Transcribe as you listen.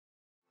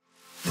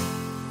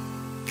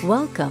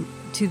Welcome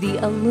to the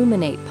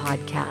Illuminate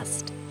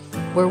podcast,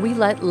 where we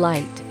let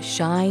light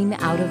shine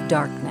out of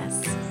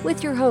darkness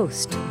with your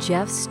host,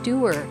 Jeff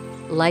Stewart,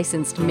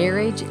 licensed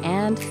marriage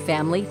and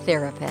family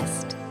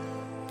therapist.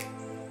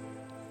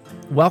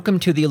 Welcome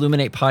to the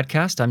Illuminate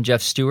podcast. I'm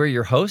Jeff Stewart,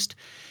 your host,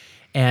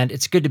 and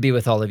it's good to be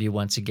with all of you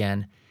once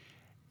again.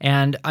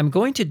 And I'm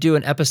going to do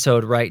an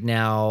episode right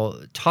now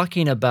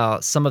talking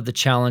about some of the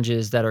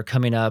challenges that are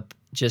coming up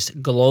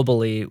just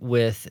globally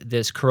with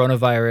this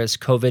coronavirus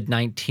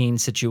COVID-19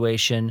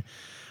 situation,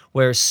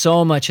 where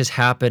so much has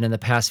happened in the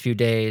past few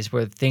days,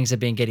 where things have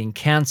been getting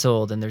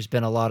canceled and there's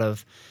been a lot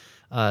of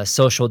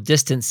social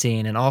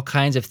distancing and all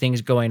kinds of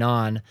things going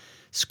on,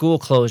 school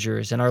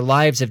closures, and our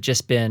lives have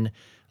just been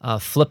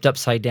flipped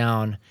upside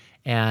down.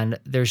 And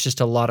there's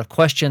just a lot of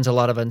questions, a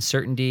lot of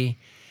uncertainty.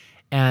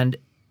 And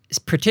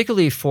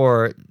particularly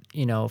for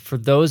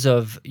those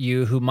of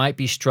you who might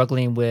be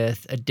struggling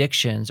with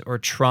addictions or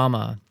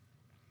trauma,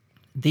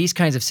 these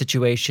kinds of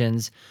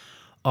situations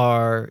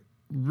are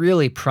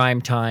really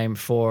prime time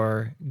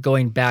for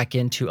going back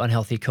into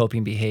unhealthy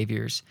coping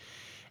behaviors.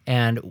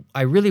 And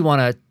I really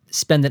want to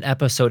spend an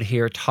episode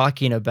here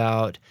talking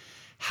about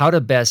how to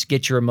best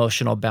get your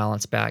emotional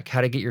balance back, how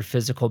to get your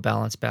physical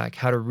balance back,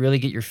 how to really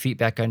get your feet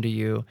back under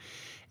you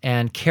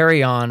and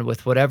carry on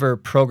with whatever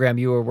program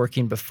you were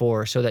working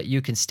before so that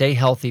you can stay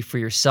healthy for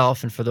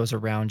yourself and for those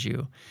around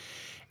you.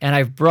 And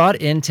I've brought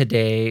in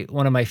today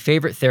one of my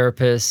favorite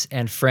therapists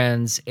and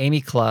friends, Amy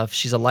Clough.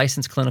 She's a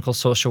licensed clinical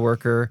social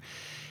worker,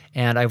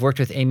 and I've worked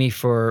with Amy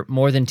for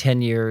more than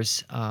 10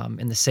 years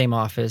in the same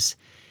office.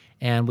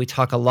 And we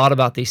talk a lot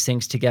about these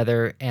things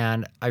together.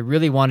 And I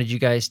really wanted you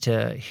guys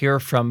to hear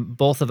from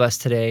both of us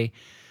today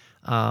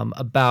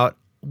about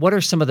what are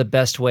some of the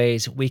best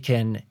ways we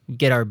can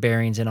get our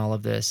bearings in all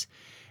of this.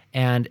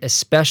 And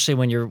especially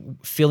when you're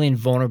feeling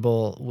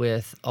vulnerable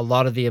with a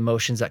lot of the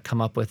emotions that come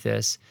up with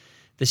this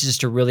is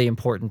just a really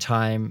important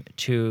time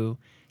to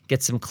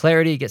get some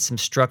clarity, get some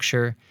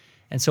structure.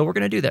 And so we're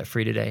going to do that for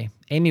you today.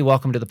 Amy,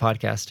 welcome to the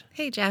podcast.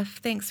 Hey,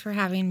 Jeff. Thanks for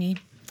having me.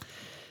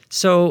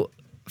 So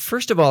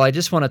first of all, I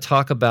just want to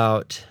talk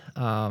about,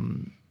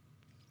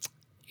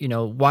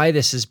 why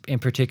this is in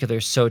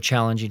particular so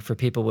challenging for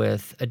people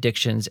with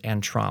addictions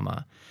and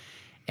trauma.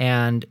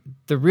 And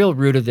the real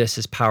root of this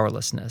is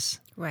powerlessness.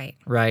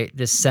 Right?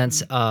 This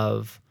sense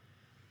of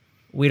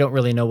we don't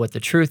really know what the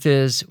truth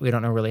is. We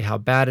don't know really how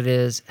bad it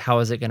is. How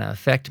is it going to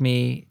affect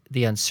me?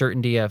 The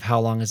uncertainty of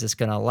how long is this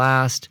going to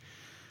last?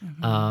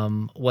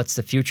 What's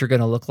the future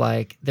going to look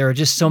like? There are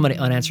just so many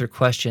unanswered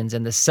questions.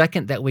 And the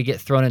second that we get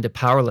thrown into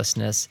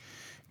powerlessness,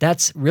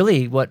 that's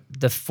really what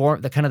the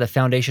kind of the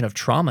foundation of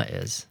trauma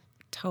is.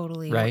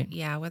 Totally. Right?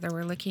 Yeah. Whether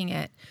we're looking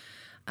at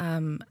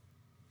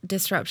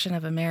disruption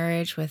of a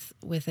marriage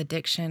with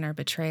addiction or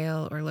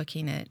betrayal, or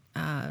looking at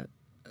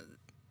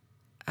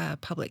a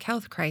public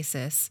health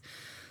crisis,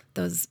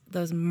 those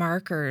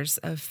markers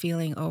of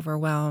feeling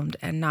overwhelmed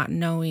and not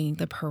knowing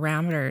the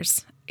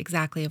parameters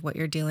exactly of what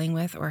you're dealing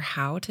with or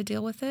how to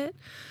deal with it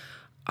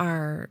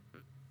are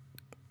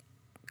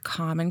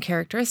common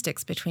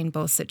characteristics between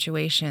both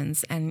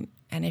situations. And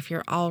if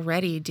you're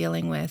already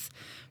dealing with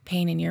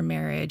pain in your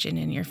marriage and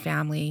in your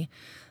family,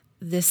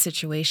 this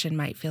situation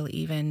might feel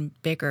even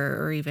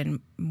bigger or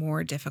even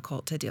more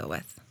difficult to deal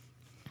with.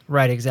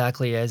 Right,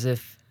 exactly. As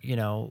if,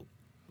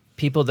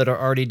 people that are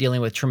already dealing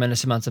with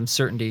tremendous amounts of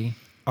uncertainty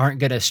aren't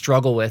going to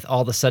struggle with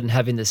all of a sudden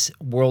having this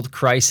world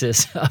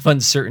crisis of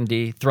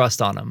uncertainty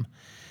thrust on them.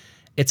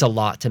 It's a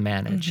lot to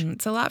manage.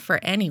 It's a lot for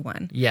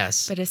anyone.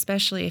 Yes. But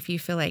especially if you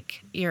feel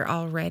like you're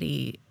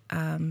already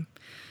kind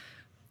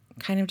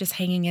of just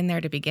hanging in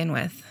there to begin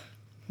with.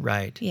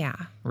 Right. Yeah.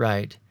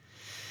 Right.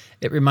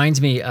 It reminds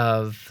me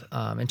of,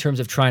 in terms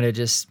of trying to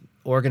just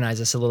organize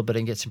this a little bit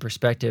and get some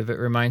perspective, it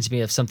reminds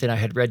me of something I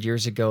had read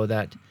years ago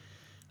that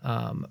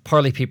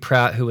Parley P.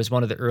 Pratt, who was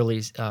one of the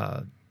early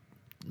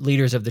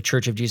leaders of the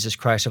Church of Jesus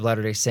Christ of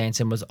Latter-day Saints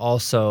and was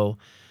also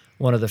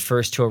one of the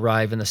first to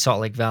arrive in the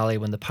Salt Lake Valley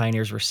when the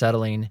pioneers were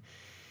settling,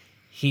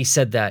 he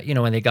said that,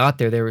 when they got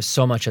there was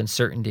so much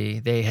uncertainty.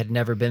 They had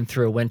never been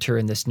through a winter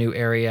in this new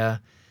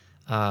area.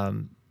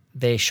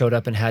 They showed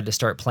up and had to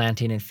start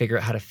planting and figure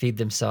out how to feed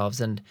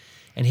themselves. And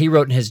he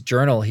wrote in his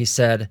journal, he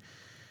said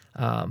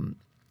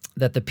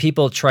that the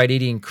people tried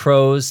eating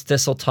crows,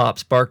 thistle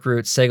tops, bark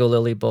roots, sago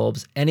lily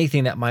bulbs,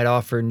 anything that might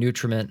offer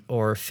nutriment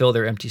or fill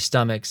their empty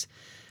stomachs.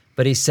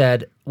 But he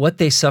said what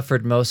they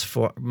suffered most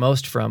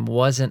from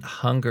wasn't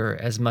hunger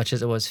as much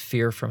as it was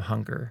fear from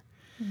hunger.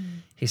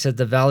 He said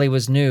the valley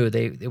was new.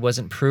 It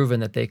wasn't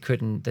proven that they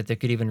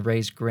could even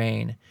raise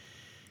grain.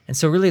 And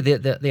so really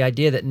the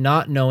idea that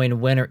not knowing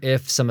when or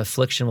if some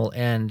affliction will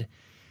end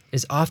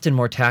is often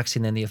more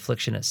taxing than the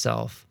affliction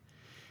itself.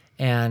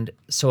 And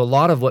so a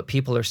lot of what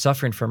people are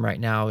suffering from right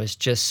now is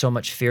just so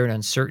much fear and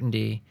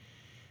uncertainty.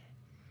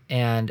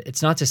 And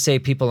it's not to say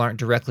people aren't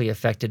directly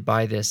affected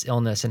by this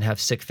illness and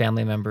have sick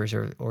family members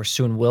or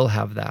soon will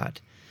have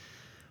that.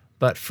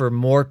 But for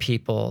more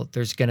people,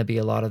 there's going to be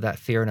a lot of that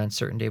fear and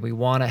uncertainty. We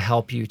want to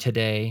help you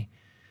today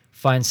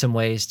find some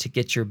ways to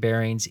get your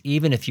bearings,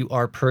 even if you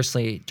are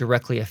personally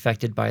directly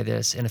affected by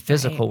this in a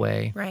physical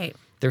way. Right.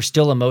 There's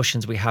still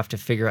emotions we have to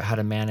figure out how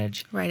to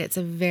manage. Right. It's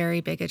a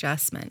very big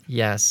adjustment.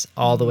 Yes,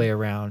 all the way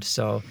around.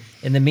 So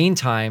in the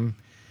meantime,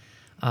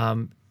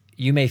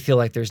 you may feel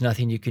like there's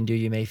nothing you can do.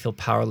 You may feel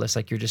powerless,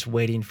 like you're just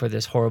waiting for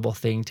this horrible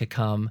thing to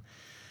come.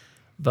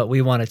 But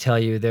we want to tell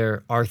you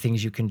there are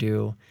things you can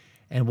do,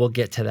 and we'll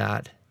get to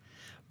that.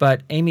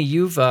 But Amy,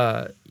 you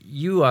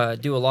do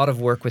a lot of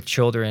work with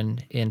children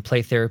in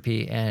play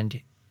therapy,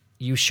 and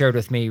you shared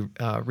with me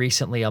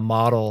recently a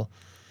model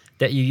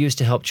that you use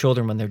to help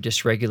children when they're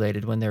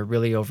dysregulated, when they're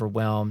really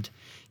overwhelmed.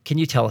 Can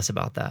you tell us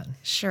about that?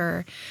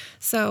 Sure.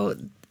 So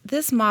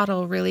this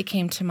model really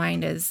came to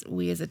mind as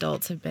we as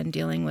adults have been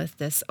dealing with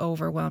this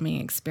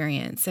overwhelming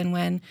experience. And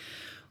when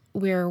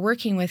we're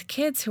working with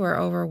kids who are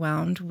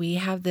overwhelmed, we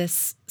have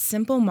this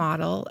simple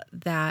model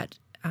that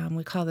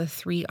we call the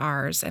 3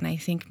 R's. And I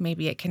think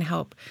maybe it can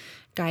help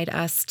guide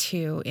us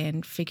too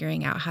in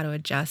figuring out how to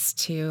adjust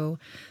to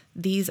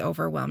these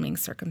overwhelming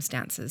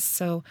circumstances.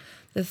 So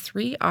the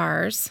 3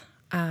 R's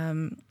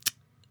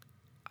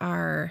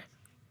are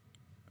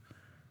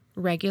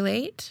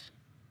regulate,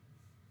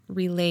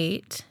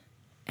 relate,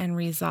 and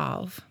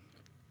resolve.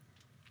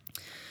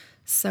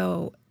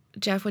 So,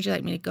 Jeff, would you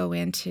like me to go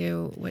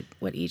into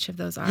what each of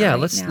those are? Yeah, right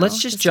let's now?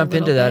 just jump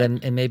into that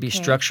bit? and maybe Okay.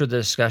 structure the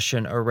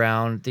discussion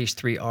around these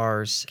 3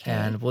 R's,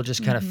 and we'll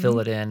just kind of fill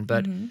it in.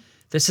 But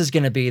this is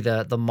going to be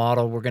the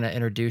model we're going to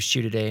introduce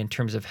you today in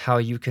terms of how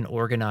you can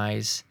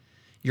organize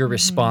your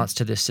response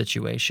to this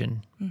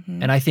situation.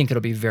 And I think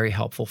it'll be very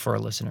helpful for our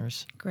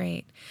listeners.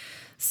 Great.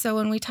 So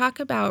when we talk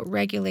about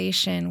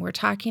regulation, we're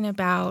talking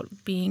about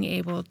being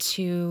able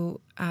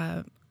to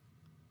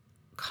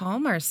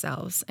calm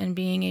ourselves and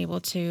being able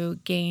to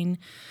gain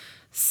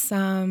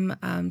some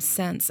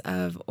sense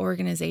of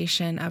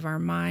organization of our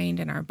mind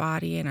and our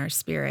body and our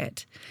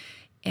spirit.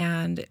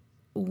 And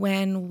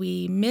when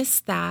we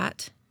miss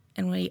that,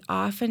 and we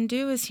often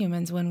do as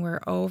humans when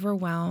we're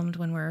overwhelmed,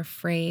 when we're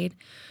afraid,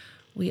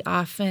 we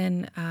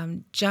often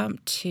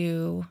jump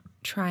to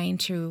trying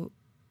to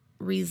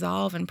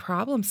resolve and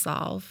problem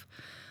solve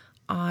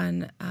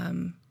on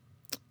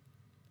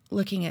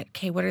looking at,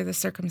 okay, what are the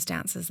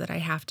circumstances that I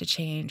have to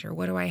change, or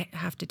what do I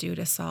have to do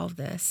to solve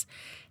this?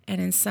 And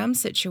in some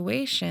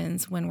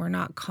situations, when we're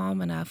not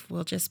calm enough,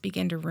 we'll just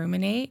begin to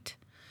ruminate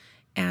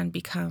and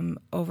become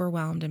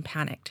overwhelmed and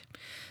panicked.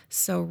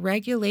 So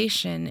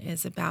regulation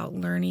is about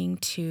learning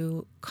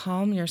to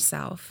calm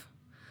yourself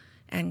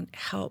and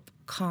help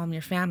calm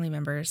your family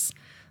members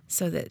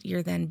so that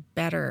you're then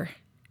better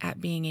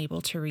at being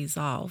able to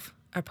resolve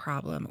a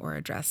problem or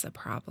address a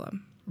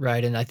problem.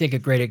 Right, and I think a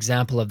great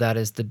example of that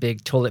is the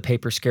big toilet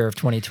paper scare of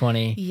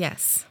 2020.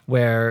 Yes.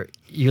 Where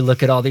you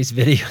look at all these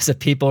videos of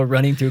people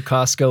running through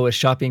Costco with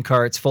shopping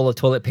carts full of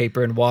toilet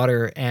paper and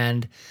water,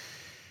 and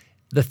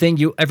the thing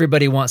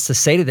everybody wants to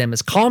say to them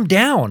is calm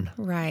down.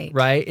 Right.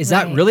 Right? Is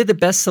that really the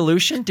best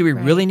solution? Do we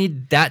really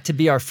need that to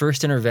be our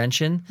first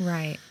intervention?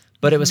 Right.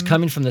 But it was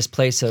coming from this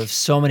place of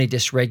so many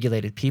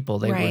dysregulated people.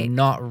 They were Right.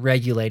 not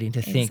regulating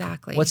to think,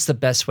 Exactly. what's the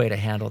best way to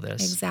handle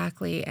this?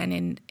 Exactly.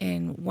 And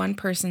in one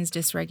person's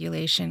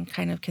dysregulation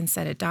kind of can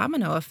set a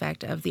domino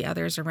effect of the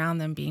others around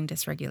them being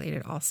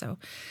dysregulated also.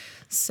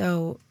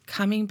 So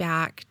coming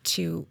back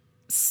to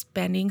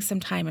spending some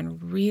time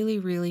and really,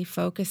 really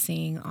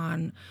focusing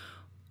on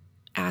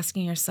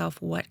asking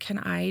yourself, what can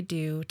I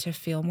do to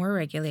feel more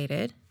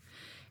regulated?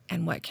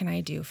 And what can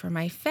I do for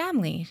my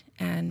family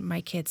and my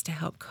kids to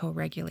help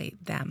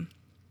co-regulate them?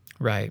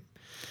 Right.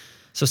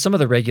 So some of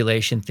the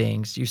regulation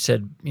things, you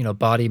said,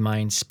 body,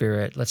 mind,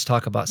 spirit. Let's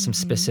talk about some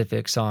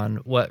specifics on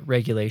what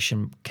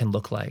regulation can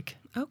look like.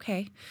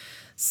 Okay.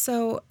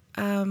 So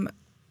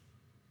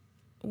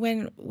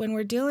when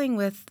we're dealing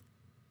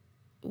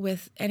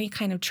with any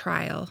kind of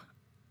trial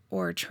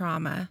or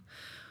trauma,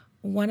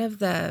 one of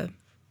the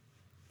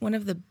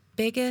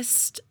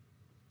biggest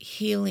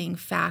healing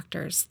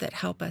factors that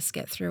help us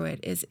get through it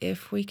is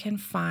if we can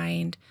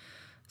find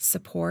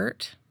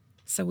support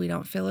so we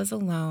don't feel as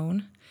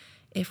alone,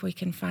 if we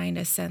can find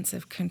a sense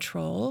of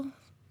control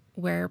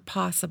where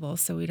possible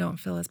so we don't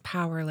feel as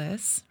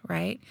powerless,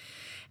 right?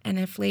 And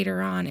if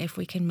later on, if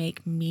we can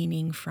make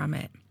meaning from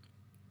it.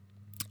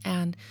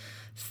 And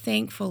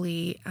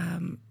thankfully,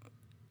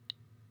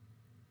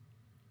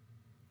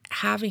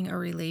 having a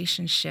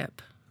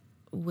relationship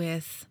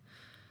with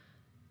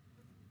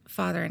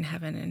Father in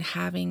heaven and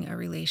having a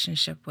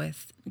relationship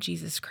with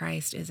Jesus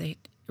Christ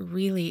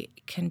really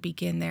can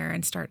begin there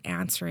and start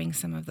answering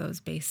some of those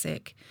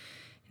basic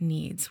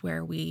needs,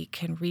 where we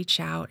can reach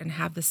out and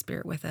have the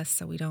Spirit with us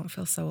so we don't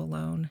feel so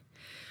alone,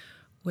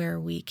 where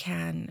we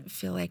can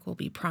feel like we'll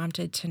be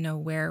prompted to know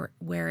where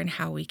and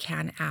how we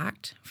can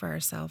act for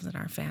ourselves and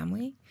our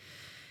family.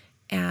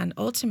 And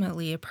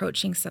ultimately,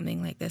 approaching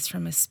something like this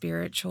from a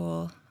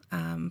spiritual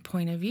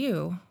point of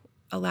view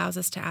allows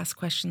us to ask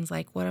questions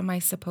like, what am I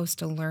supposed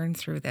to learn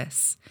through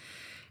this?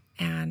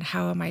 And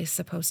how am I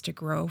supposed to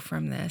grow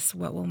from this?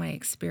 What will my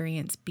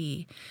experience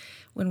be?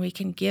 When we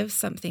can give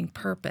something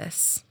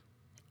purpose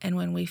And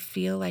when we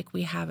feel like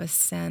we have a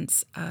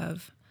sense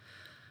of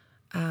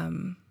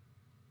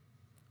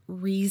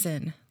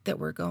reason that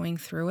we're going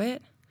through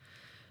it,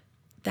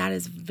 that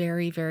is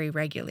very, very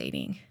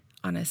regulating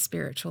on a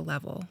spiritual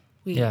level.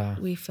 We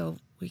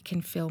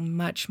can feel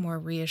much more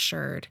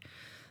reassured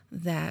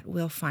that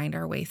we'll find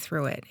our way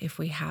through it if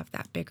we have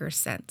that bigger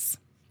sense.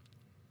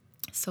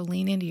 So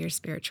lean into your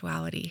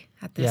spirituality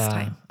at this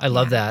time. I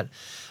love that.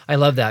 I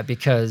love that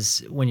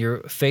because when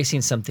you're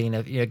facing something,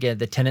 again,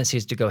 the tendency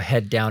is to go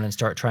head down and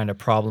start trying to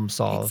problem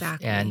solve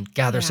and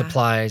gather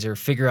supplies or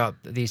figure out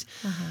these.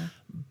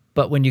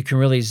 But when you can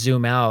really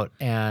zoom out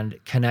and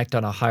connect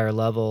on a higher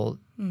level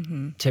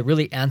to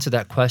really answer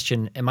that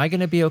question, am I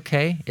going to be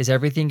okay? Is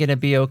everything going to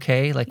be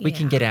okay? Like we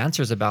can get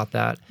answers about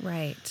that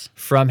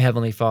from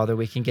Heavenly Father.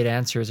 We can get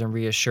answers and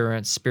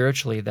reassurance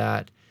spiritually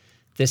that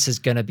this is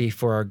going to be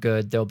for our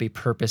good. There'll be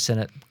purpose in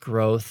it,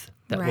 growth,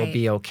 that will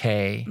be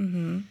okay.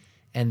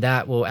 And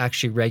that will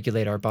actually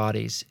regulate our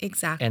bodies.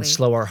 Exactly. And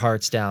slow our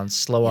hearts down,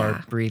 slow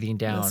our breathing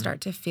down. We'll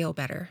start to feel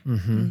better.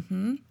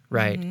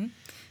 Right.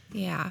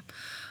 Yeah.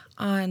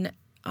 On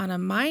a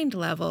mind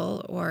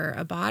level or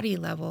a body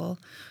level,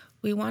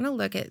 we want to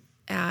look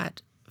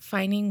at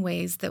finding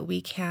ways that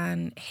we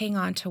can hang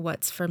on to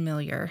what's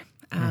familiar.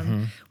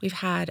 We've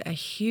had a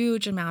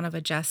huge amount of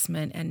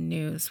adjustment and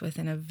news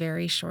within a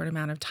very short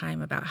amount of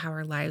time about how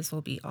our lives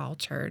will be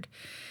altered.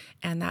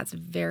 And that's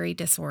very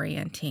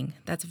disorienting.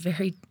 That's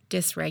very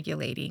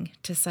dysregulating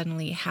to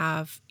suddenly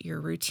have your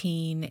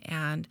routine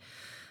and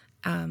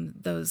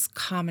those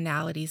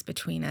commonalities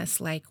between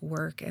us, like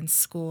work and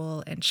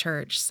school and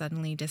church,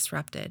 suddenly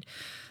disrupted.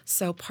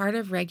 So part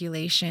of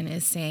regulation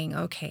is saying,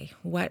 okay,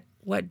 what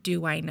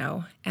do I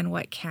know and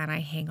what can I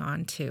hang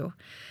on to?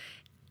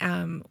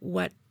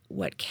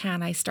 What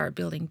can I start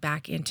building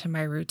back into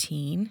my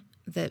routine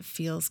that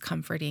feels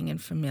comforting and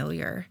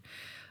familiar?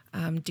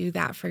 Do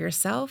that for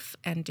yourself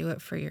and do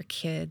it for your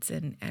kids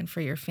and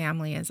for your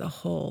family as a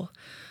whole.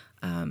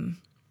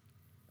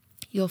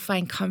 You'll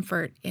find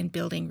comfort in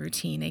building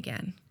routine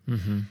again.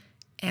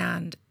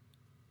 And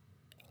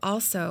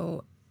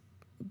also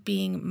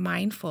being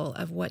mindful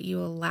of what you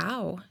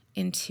allow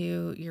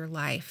into your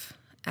life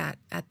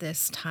at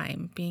this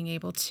time, being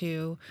able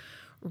to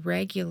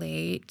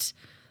regulate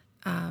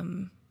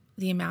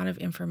the amount of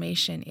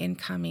information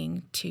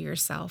incoming to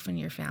yourself and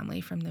your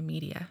family from the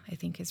media, I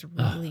think is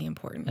really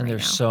important and right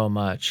there's now. so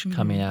much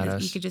coming at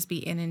us. You could just be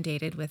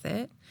inundated with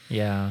it.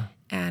 Yeah.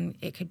 And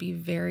it could be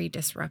very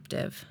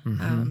disruptive.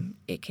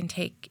 It can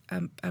take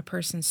a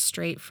person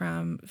straight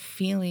from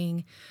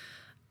feeling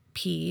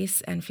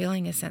peace and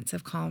feeling a sense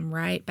of calm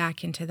right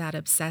back into that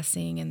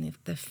obsessing and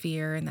the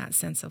fear and that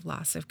sense of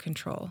loss of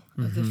control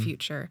of the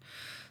future.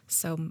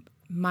 So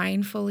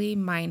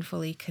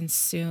mindfully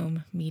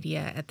consume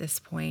media at this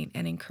point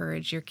and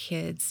encourage your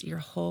kids, your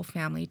whole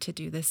family to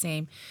do the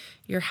same.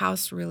 Your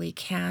house really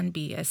can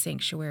be a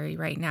sanctuary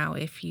right now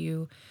if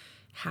you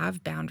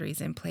have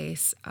boundaries in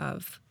place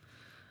of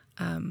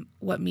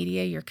what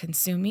media you're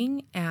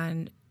consuming,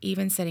 and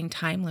even setting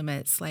time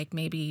limits, like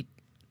maybe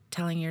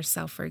telling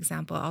yourself, for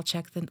example, I'll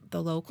check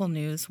the local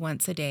news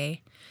once a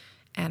day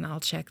and I'll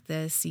check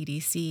the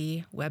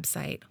CDC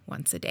website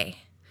once a day.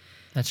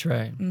 That's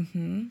right.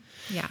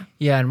 Yeah.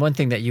 Yeah, and one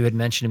thing that you had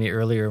mentioned to me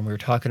earlier when we were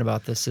talking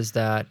about this is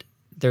that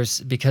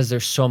because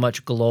there's so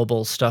much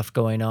global stuff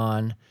going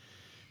on,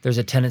 there's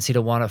a tendency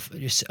to want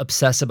to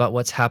obsess about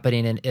what's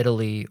happening in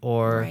Italy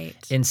or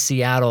in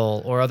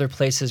Seattle or other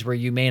places where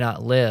you may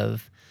not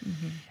live.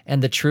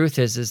 And the truth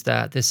is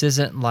that this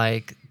isn't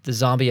like the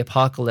zombie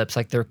apocalypse,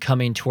 like they're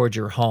coming towards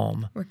your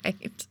home.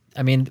 Right.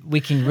 I mean,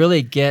 we can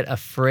really get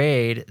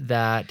afraid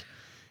that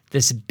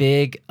this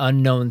big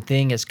unknown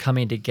thing is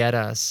coming to get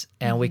us,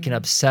 and we can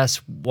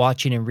obsess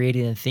watching and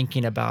reading and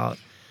thinking about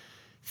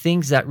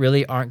things that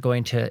really aren't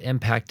going to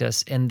impact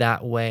us in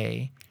that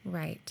way.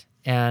 Right.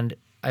 And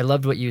I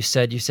loved what you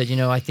said. You said,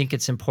 I think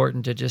it's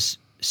important to just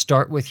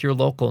start with your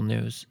local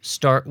news,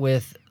 start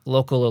with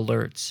local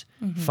alerts,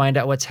 find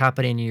out what's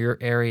happening in your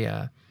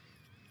area.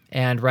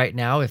 And right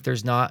now, if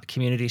there's not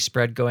community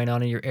spread going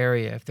on in your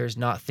area, if there's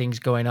not things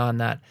going on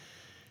that,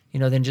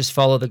 then just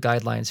follow the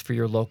guidelines for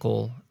your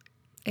local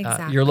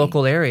your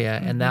local area,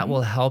 and that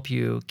will help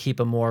you keep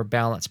a more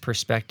balanced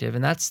perspective.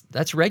 And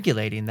that's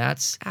regulating.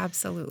 That's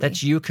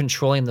you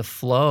controlling the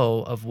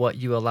flow of what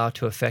you allow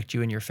to affect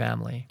you and your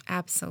family.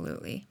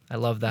 Absolutely. I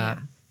love that.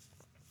 Yeah.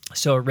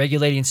 So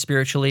regulating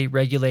spiritually,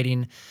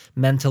 regulating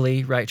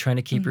mentally, right? Trying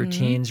to keep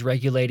routines,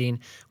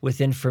 regulating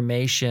with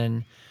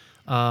information,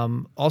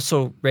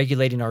 also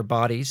regulating our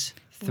bodies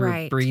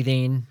through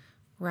breathing.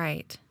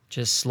 Right.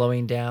 Just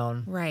slowing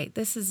down. Right.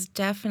 This is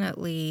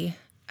definitely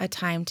a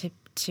time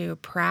to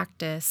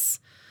practice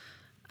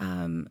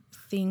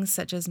things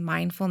such as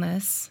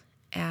mindfulness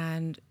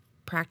and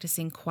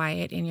practicing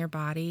quiet in your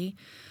body.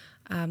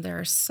 There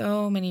are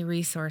so many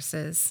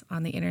resources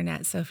on the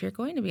internet. So if you're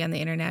going to be on the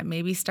internet,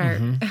 maybe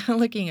start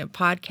looking at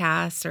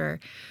podcasts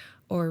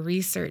or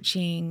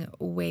researching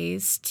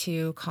ways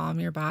to calm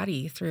your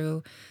body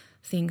through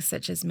things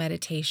such as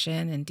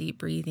meditation and deep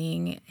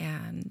breathing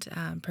and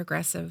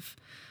progressive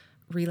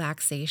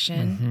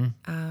relaxation,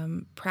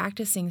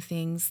 practicing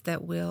things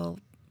that will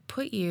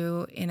put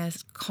you in a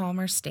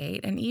calmer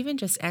state, and even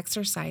just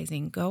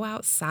exercising. Go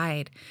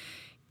outside,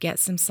 get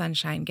some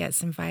sunshine, get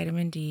some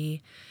vitamin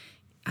D,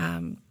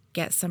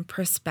 get some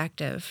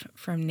perspective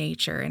from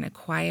nature in a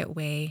quiet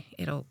way.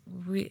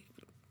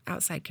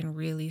 Outside can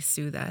really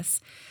soothe us.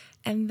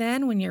 And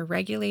then when you're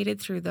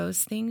regulated through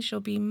those things, you'll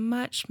be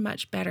much,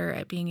 much better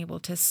at being able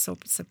to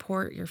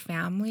support your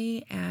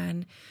family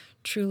and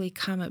truly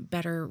come at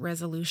better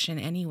resolution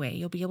anyway.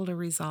 You'll be able to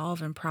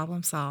resolve and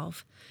problem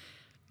solve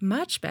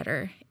much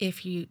better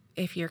if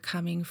you're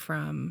coming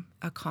from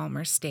a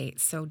calmer state.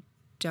 So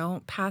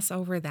don't pass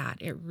over that.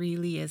 It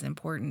really is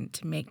important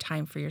to make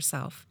time for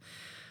yourself,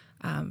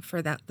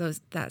 for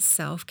that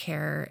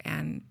self-care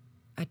and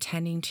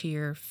attending to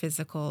your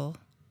physical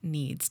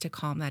needs to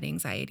calm that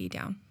anxiety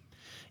down.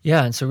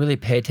 Yeah, and so really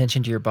pay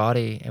attention to your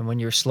body. And when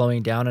you're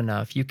slowing down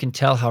enough, you can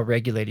tell how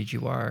regulated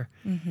you are.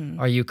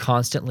 Are you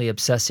constantly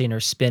obsessing or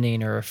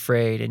spinning or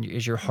afraid? And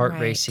is your heart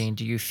racing?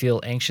 Do you feel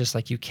anxious,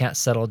 like you can't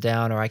settle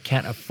down, or I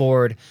can't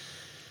afford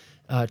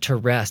to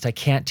rest? I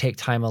can't take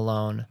time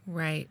alone.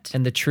 Right.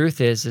 And the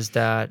truth is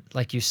that,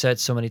 like you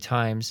said so many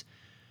times,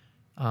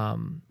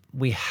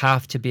 we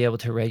have to be able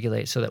to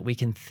regulate so that we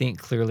can think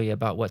clearly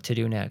about what to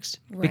do next.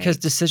 Because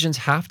decisions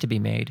have to be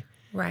made.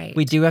 Right.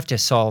 We do have to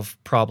solve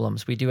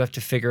problems. We do have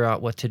to figure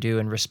out what to do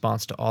in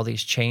response to all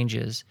these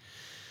changes.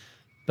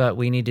 But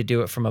we need to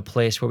do it from a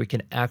place where we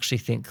can actually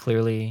think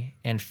clearly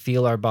and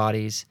feel our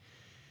bodies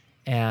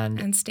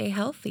and stay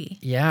healthy.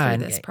 Yeah, through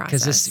and this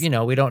process. because this,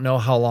 we don't know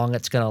how long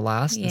it's going to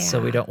last, and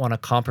so we don't want to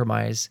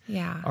compromise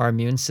our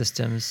immune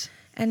systems.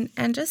 And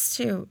just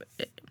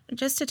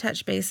to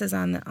touch bases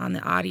on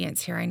the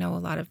audience here, I know a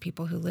lot of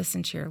people who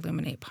listen to your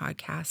Illuminate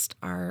podcast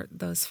are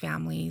those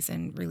families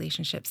and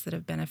relationships that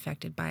have been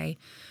affected by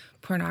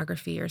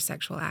pornography or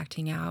sexual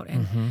acting out.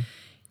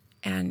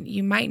 And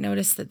you might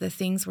notice that the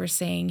things we're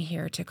saying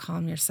here to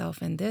calm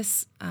yourself in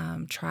this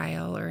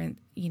trial or in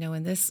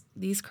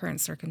these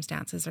current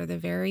circumstances are the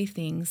very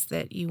things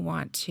that you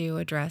want to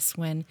address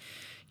when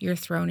you're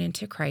thrown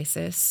into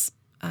crisis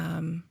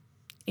in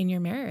your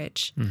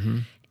marriage.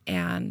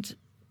 And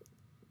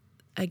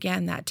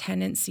again, that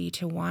tendency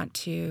to want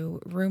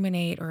to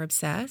ruminate or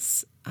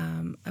obsess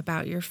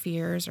about your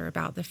fears or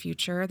about the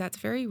future, that's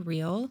very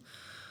real.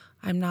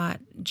 I'm not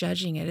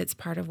judging it. It's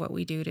part of what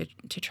we do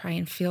to try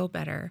and feel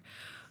better.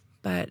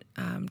 But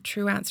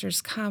true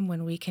answers come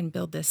when we can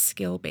build this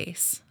skill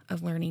base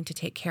of learning to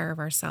take care of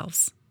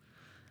ourselves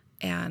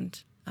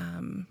and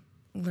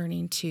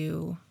learning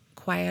to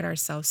quiet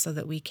ourselves so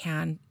that we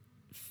can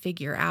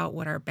figure out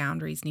what our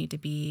boundaries need to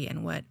be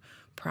and what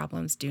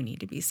problems do need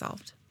to be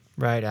solved.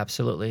 Right,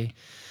 absolutely.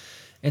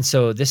 And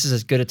so this is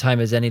as good a time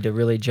as any to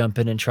really jump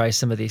in and try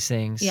some of these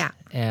things. Yeah.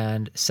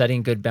 And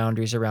setting good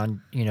boundaries around,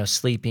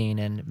 sleeping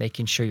and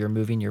making sure you're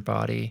moving your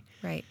body.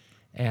 Right.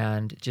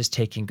 And just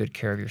taking good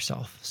care of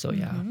yourself. So,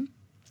 yeah.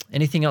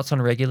 Anything else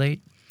on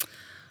regulate?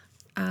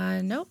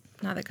 Nope,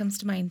 not that comes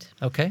to mind.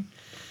 Okay.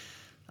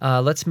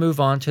 Let's move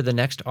on to the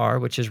next R,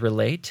 which is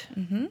relate.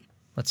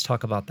 Let's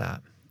talk about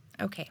that.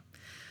 Okay.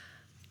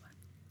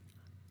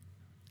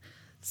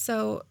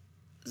 So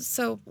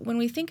when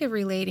we think of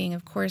relating,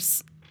 of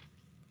course,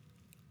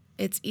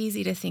 it's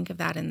easy to think of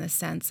that in the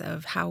sense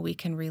of how we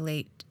can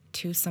relate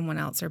to someone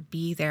else or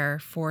be there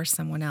for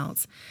someone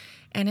else.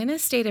 And in a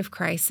state of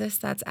crisis,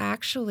 that's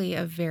actually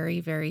a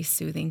very, very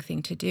soothing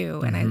thing to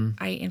do. And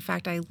I in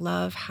fact, I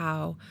love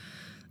how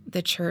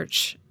the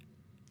church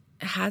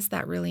has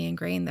that really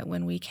ingrained, that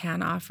when we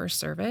can offer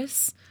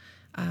service,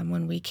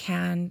 when we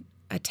can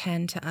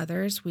attend to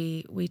others,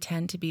 we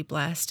tend to be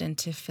blessed and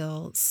to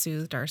feel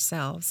soothed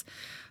ourselves.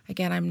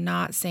 Again, I'm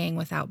not saying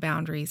without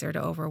boundaries or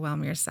to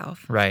overwhelm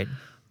yourself. Right.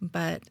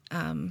 But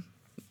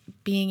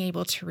being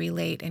able to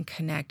relate and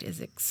connect is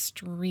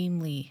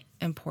extremely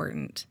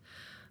important.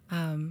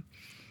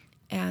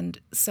 And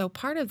so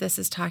part of this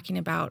is talking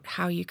about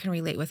how you can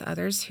relate with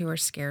others who are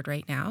scared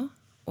right now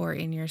or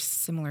in your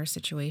similar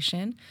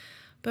situation.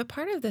 But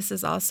part of this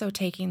is also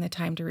taking the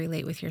time to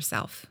relate with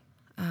yourself.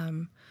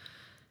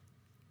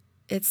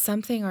 It's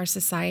something our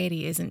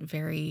society isn't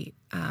very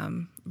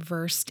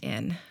versed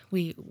in.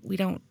 We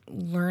don't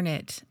learn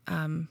it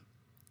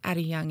at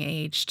a young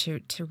age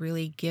to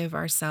really give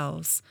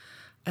ourselves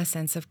a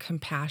sense of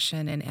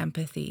compassion and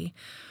empathy.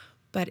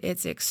 But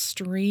it's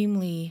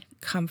extremely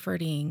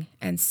comforting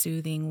and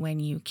soothing when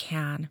you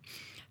can.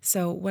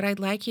 So what I'd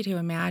like you to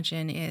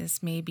imagine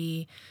is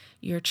maybe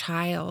your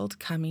child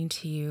coming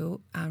to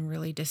you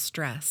really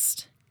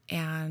distressed,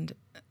 and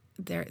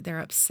they're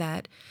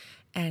upset,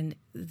 and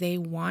they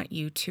want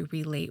you to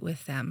relate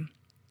with them.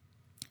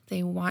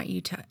 They want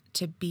you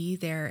to be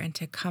there and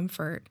to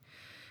comfort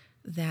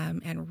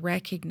them and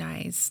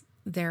recognize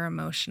their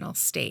emotional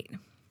state.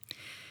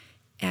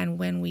 And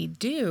when we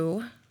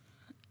do,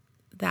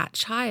 that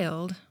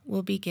child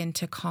will begin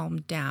to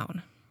calm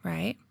down,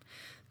 right?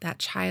 That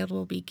child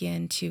will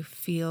begin to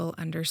feel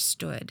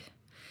understood.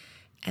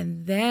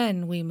 And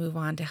then we move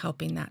on to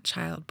helping that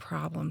child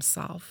problem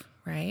solve,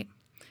 right?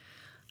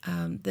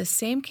 The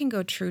same can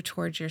go true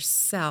towards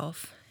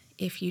yourself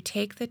if you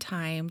take the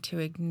time to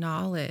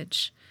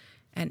acknowledge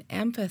and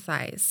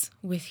empathize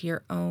with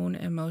your own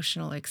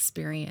emotional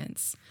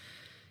experience.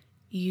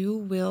 You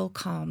will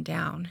calm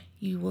down.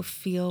 You will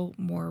feel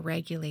more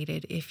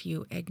regulated if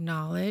you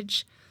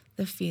acknowledge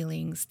the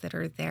feelings that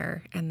are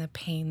there and the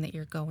pain that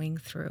you're going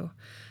through.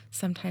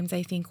 Sometimes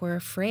I think we're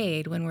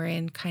afraid when we're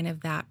in kind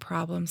of that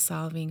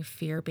problem-solving,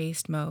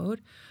 fear-based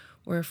mode.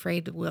 We're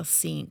afraid that we'll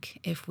sink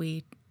if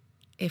we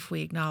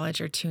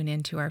acknowledge or tune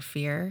into our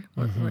fear.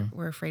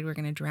 We're afraid we're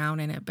going to drown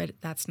in it, but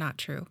that's not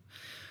true.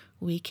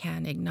 We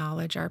can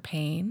acknowledge our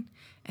pain,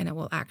 and it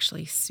will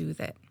actually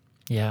soothe it.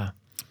 Yeah.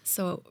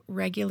 So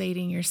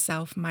regulating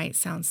yourself might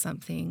sound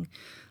something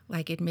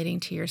like admitting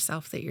to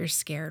yourself that you're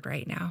scared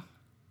right now.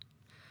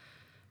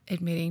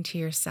 Admitting to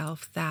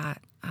yourself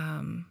that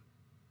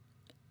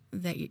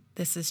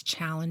this is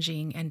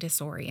challenging and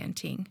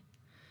disorienting.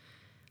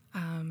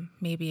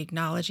 Maybe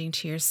acknowledging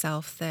to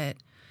yourself that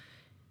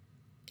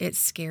it's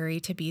scary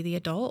to be the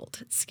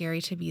adult. It's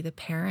scary to be the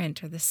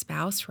parent or the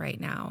spouse right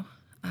now.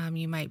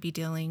 You might be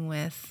dealing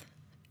with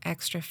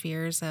extra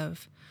fears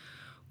of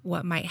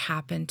what might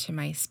happen to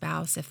my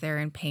spouse if they're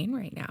in pain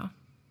right now.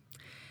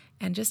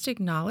 And just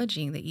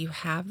acknowledging that you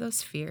have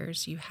those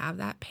fears, you have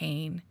that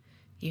pain,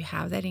 you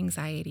have that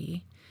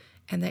anxiety,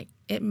 and that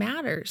it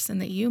matters and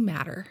that you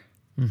matter.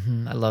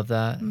 I love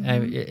that.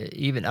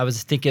 I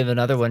was thinking of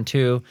another one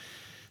too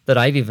that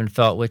I've even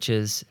felt, which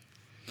is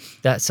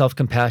that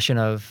self-compassion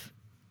of,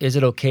 is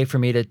it okay for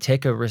me to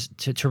take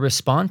to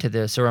respond to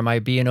this, or am I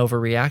being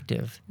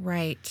overreactive?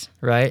 Right.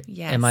 Right?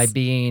 Yes. Am I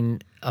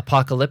being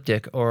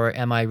apocalyptic, or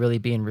am I really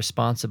being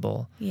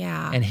responsible?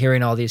 Yeah. And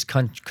hearing all these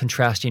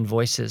contrasting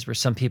voices where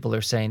some people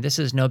are saying, this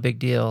is no big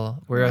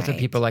deal, where other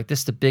people are like, this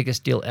is the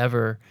biggest deal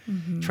ever,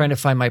 trying to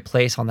find my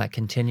place on that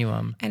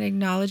continuum. And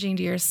acknowledging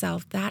to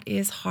yourself, that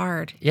is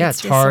hard. Yeah,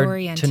 it's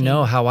hard to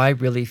know how I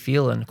really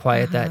feel and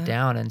quiet that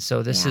down. And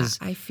so this is...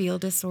 I feel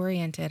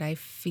disoriented. I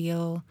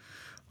feel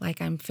like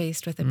I'm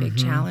faced with a big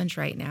challenge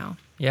right now.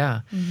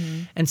 Yeah.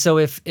 And so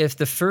if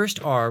the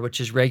first R,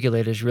 which is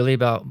regulate, is really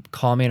about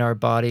calming our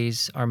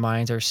bodies, our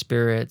minds, our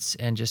spirits,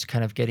 and just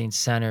kind of getting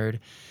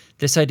centered,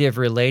 this idea of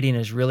relating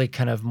is really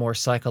kind of more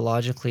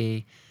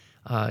psychologically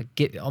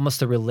get almost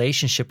the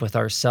relationship with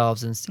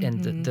ourselves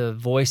and the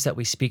voice that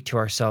we speak to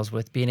ourselves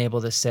with, being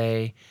able to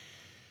say,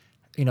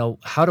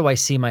 how do I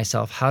see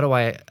myself? How do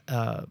I,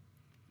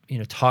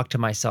 talk to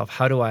myself?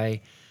 How do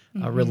I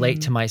relate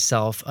to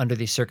myself under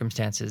these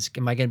circumstances?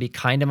 Am I going to be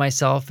kind to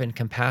myself and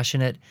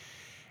compassionate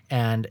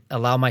and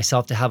allow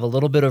myself to have a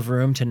little bit of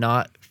room to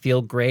not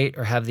feel great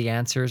or have the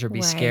answers or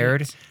be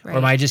scared? Or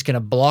am I just going to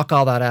block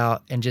all that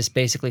out and just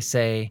basically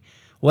say,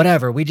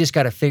 whatever, we just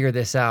got to figure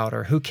this out,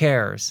 or who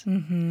cares?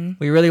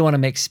 We really want to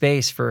make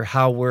space for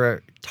how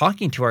we're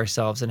talking to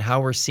ourselves and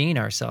how we're seeing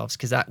ourselves,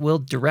 because that will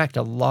direct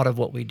a lot of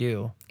what we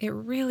do. It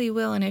really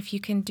will. And if you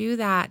can do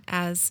that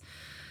as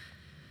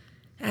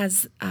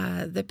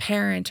the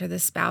parent or the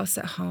spouse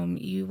at home,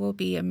 you will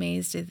be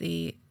amazed at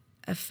the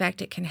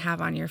effect it can have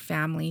on your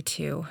family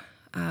too.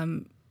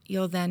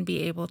 You'll then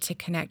be able to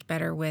connect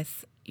better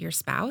with your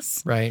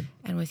spouse, right,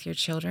 and with your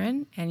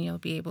children, and you'll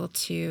be able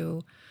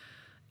to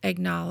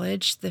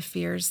acknowledge the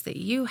fears that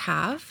you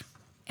have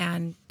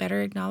and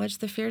better acknowledge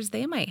the fears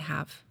they might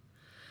have.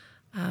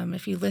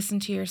 If you listen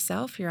to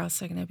yourself, you're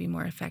also going to be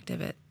more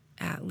effective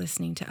at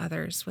listening to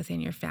others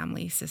within your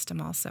family system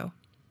also.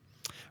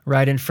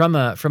 Right, and from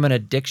an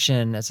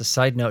addiction, as a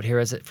side note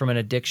here, from an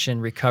addiction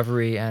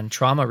recovery and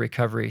trauma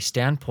recovery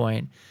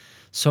standpoint,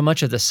 so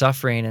much of the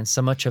suffering and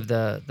so much of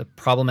the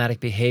problematic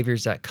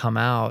behaviors that come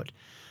out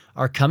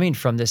are coming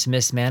from this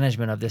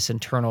mismanagement of this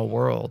internal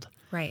world,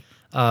 right?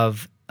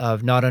 Of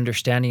not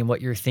understanding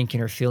what you're thinking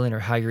or feeling or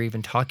how you're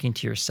even talking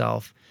to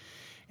yourself.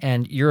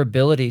 And your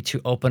ability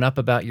to open up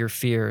about your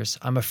fears.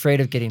 I'm afraid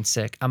of getting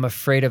sick. I'm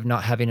afraid of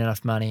not having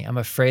enough money. I'm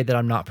afraid that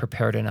I'm not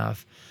prepared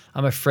enough.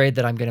 I'm afraid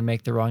that I'm going to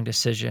make the wrong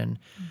decision.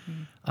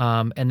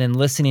 And then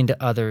listening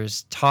to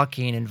others,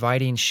 talking,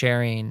 inviting,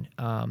 sharing,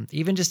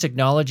 even just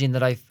acknowledging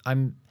that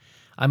I'm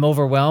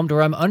overwhelmed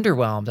or I'm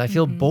underwhelmed. I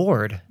feel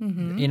bored.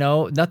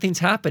 Nothing's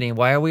happening.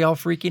 Why are we all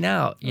freaking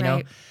out? You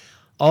know,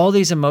 all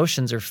these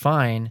emotions are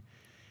fine.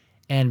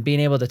 And being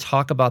able to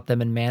talk about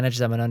them and manage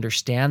them and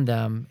understand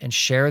them and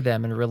share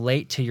them and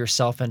relate to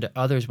yourself and to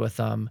others with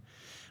them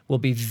will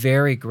be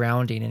very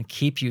grounding and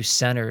keep you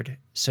centered,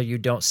 so you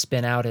don't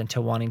spin out into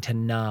wanting to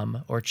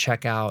numb or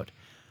check out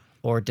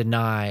or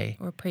deny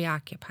or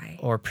preoccupy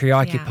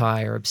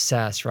or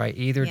obsess, right?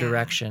 Either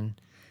direction.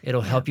 It'll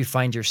help you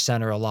find your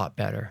center a lot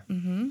better.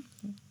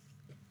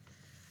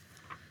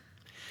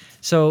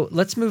 So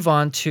let's move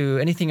on to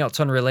anything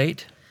else on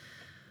relate.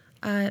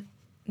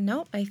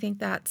 Nope, I think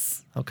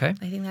that's okay.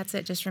 I think that's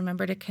it. Just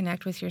remember to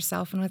connect with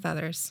yourself and with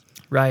others.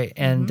 Right.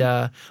 And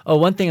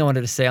one thing I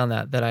wanted to say on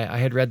that I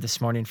had read this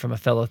morning from a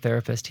fellow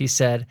therapist. He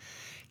said,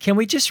 can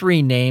we just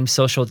rename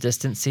social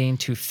distancing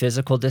to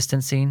physical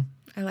distancing?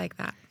 I like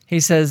that. He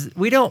says,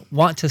 we don't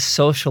want to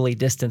socially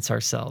distance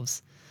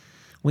ourselves.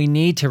 we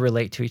need to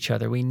relate to each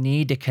other. We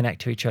need to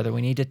connect to each other.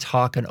 We need to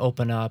talk and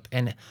open up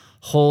and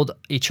hold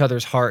each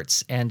other's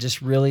hearts and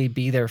just really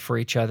be there for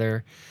each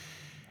other.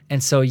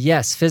 And so,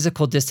 yes,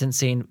 physical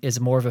distancing is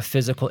more of a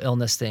physical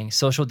illness thing.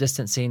 Social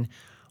distancing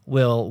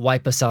will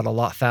wipe us out a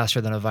lot faster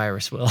than a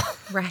virus will.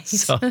 Right.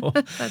 So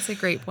that's a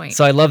great point.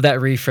 So I love that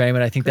reframe,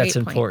 and I think that's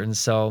Great point. important.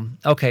 So,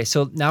 okay,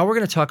 so now we're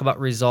going to talk about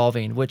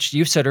resolving, which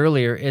you said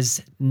earlier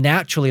is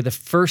naturally the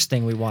first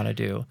thing we want to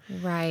do.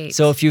 Right.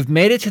 So if you've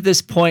made it to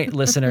this point,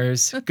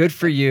 listeners, good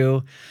for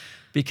you,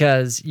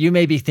 because you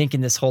may be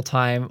thinking this whole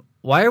time,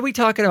 why are we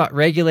talking about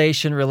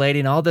regulation,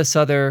 relating, all this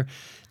other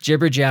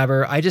jibber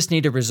jabber? I just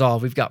need to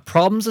resolve. We've got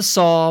problems to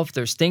solve.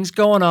 There's things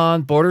going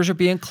on. Borders are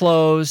being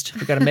closed.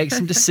 We've got to make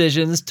some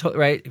decisions,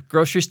 right?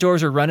 Grocery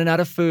stores are running out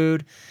of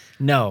food.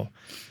 No.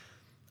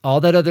 All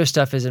that other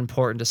stuff is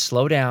important to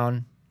slow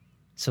down,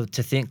 so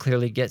to think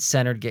clearly, get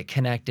centered, get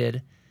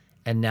connected,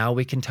 and now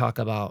we can talk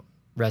about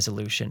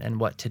resolution and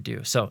what to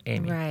do. So,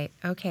 Amy. Right.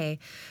 Okay.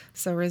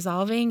 So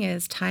resolving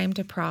is time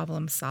to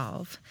problem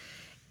solve.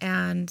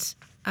 And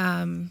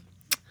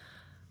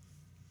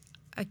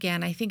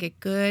again, I think a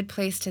good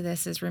place to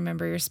this is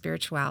remember your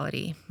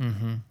spirituality.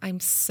 Mm-hmm. I'm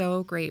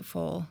so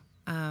grateful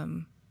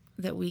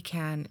that we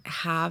can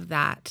have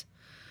that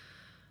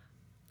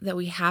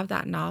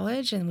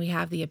knowledge, and we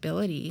have the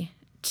ability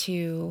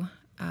to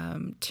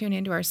tune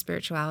into our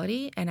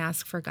spirituality and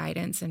ask for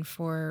guidance and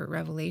for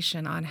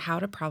revelation on how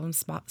to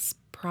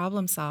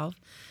problem solve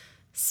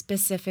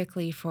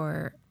specifically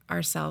for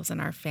ourselves and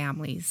our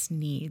family's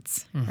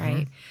needs,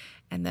 right?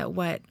 And that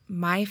what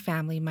my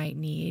family might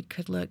need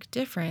could look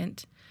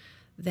different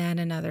than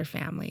another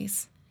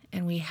family's.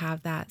 And we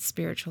have that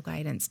spiritual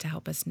guidance to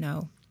help us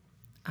know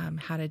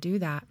how to do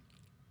that.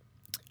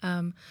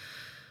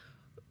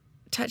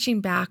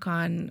 Touching back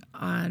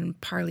on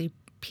Parley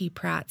P.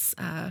 Pratt's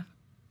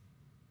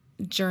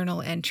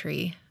journal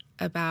entry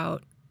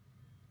about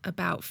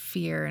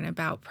fear and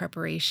about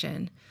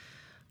preparation,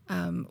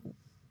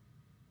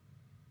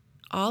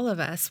 all of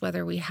us,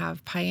 whether we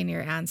have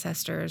pioneer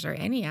ancestors or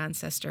any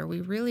ancestor,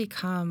 we really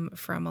come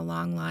from a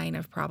long line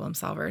of problem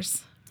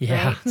solvers.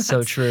 Yeah, right?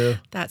 so true.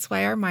 That's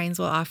why our minds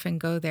will often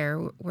go there,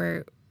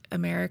 where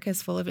America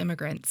is full of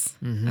immigrants.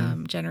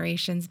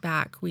 Generations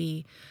back,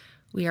 we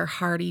are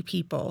hardy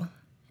people,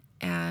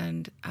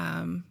 and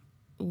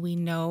we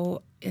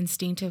know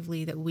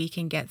instinctively that we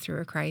can get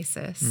through a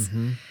crisis.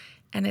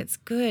 And it's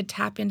good,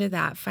 tap into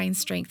that, find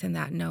strength in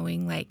that,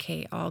 knowing like,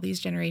 hey, all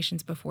these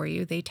generations before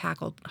you, they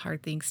tackled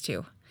hard things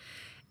too.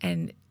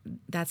 And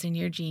that's in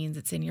your genes,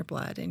 it's in your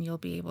blood, and you'll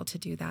be able to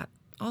do that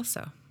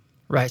also.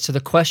 Right. So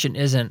the question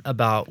isn't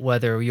about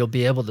whether you'll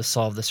be able to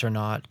solve this or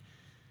not.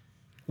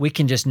 We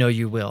can just know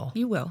you will.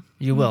 You will.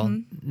 You will.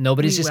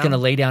 Nobody's just going to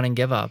lay down and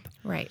give up.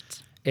 Right.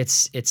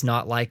 It's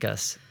not like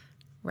us.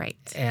 Right.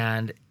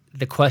 And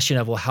the question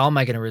of, well, how am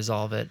I going to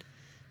resolve it?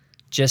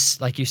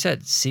 Just like you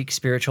said, seek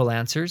spiritual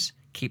answers,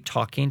 keep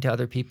talking to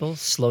other people,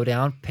 slow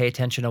down, pay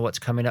attention to what's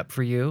coming up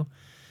for you,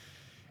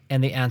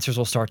 and the answers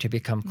will start to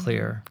become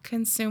clear.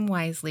 Consume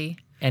wisely.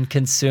 And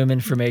consume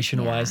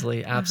information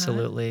wisely.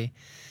 Absolutely.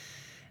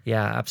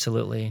 Yeah,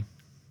 absolutely.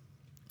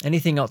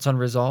 Anything else on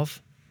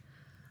resolve?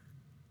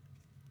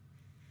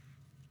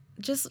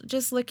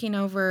 Just looking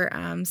over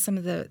some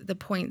of the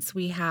points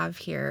we have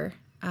here.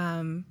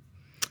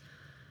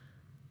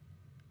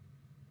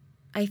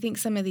 I think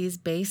some of these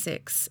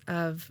basics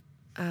of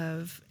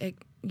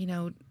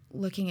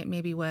looking at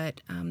maybe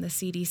what the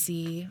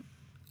CDC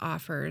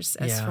offers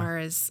as far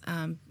as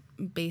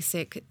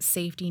basic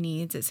safety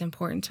needs, it's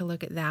important to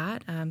look at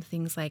that.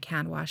 Things like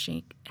hand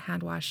washing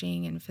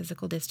and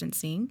physical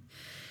distancing,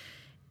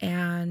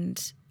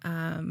 and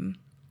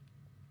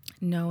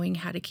knowing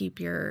how to keep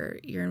your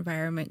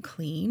environment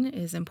clean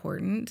is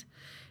important,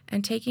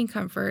 and taking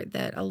comfort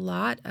that a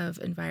lot of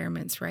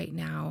environments right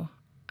now,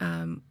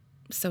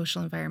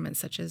 social environments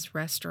such as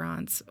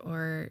restaurants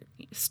or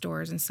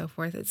stores and so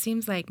forth, it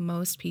seems like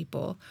most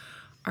people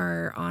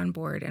are on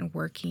board and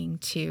working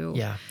to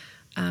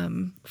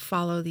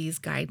follow these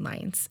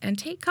guidelines, and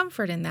take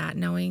comfort in that,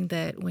 knowing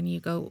that when you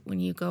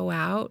go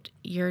out,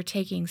 you're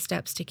taking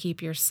steps to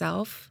keep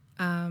yourself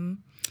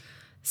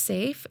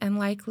safe, and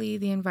likely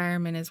the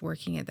environment is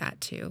working at that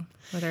too,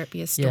 whether it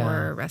be a store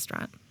or a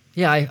restaurant.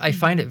 Yeah, I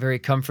find it very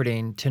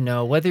comforting to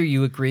know whether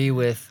you agree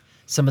with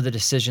some of the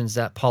decisions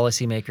that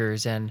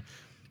policymakers and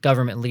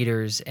government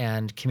leaders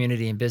and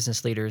community and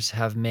business leaders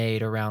have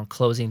made around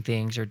closing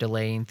things or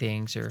delaying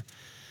things or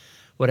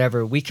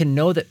whatever. We can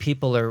know that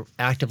people are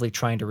actively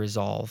trying to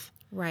resolve.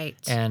 Right.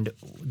 And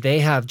they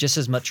have just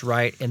as much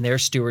right in their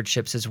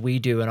stewardships as we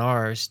do in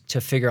ours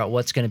to figure out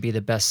what's going to be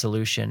the best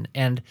solution.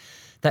 And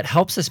that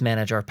helps us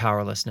manage our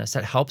powerlessness.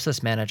 That helps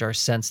us manage our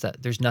sense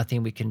that there's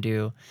nothing we can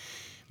do.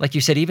 Like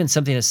you said, even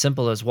something as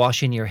simple as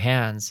washing your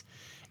hands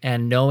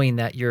and knowing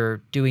that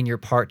you're doing your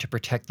part to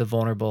protect the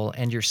vulnerable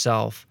and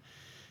yourself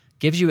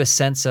gives you a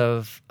sense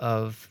of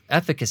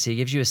efficacy,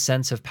 gives you a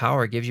sense of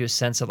power, gives you a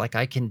sense of like,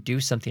 I can do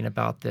something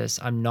about this.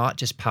 I'm not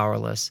just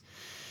powerless.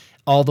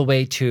 all the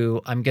way to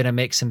I'm going to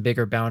make some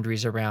bigger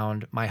boundaries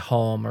around my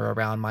home or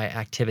around my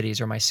activities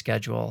or my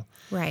schedule.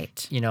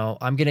 Right.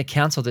 I'm going to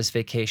cancel this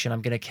vacation.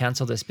 I'm going to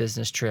cancel this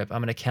business trip.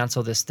 I'm going to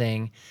cancel this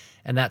thing.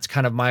 And that's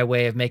kind of my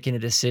way of making a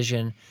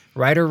decision,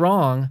 right or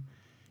wrong.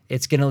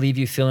 It's going to leave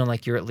you feeling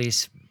like you're at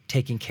least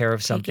taking care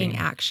of something.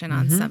 Taking action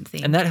on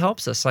something. And that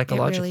helps us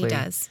psychologically. It really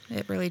does.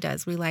 It really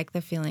does. We like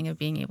the feeling of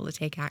being able to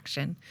take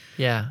action.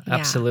 Yeah,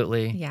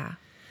 absolutely. Yeah.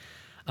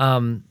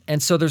 And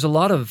so there's a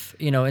lot of,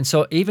 and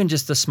so even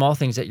just the small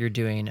things that you're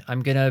doing,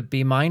 I'm going to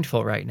be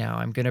mindful right now.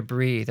 I'm going to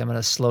breathe. I'm going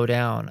to slow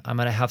down. I'm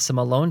going to have some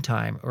alone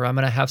time, or I'm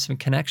going to have some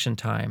connection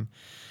time.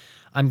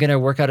 I'm going to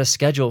work out a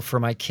schedule for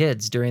my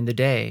kids during the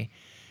day,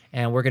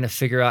 and we're going to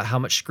figure out how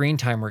much screen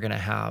time we're going to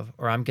have,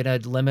 or I'm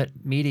going to limit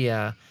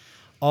media.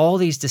 All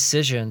these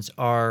decisions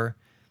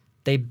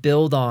they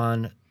build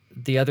on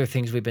the other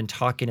things we've been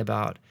talking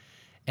about.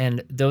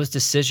 And those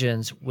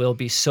decisions will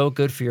be so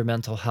good for your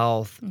mental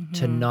health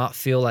to not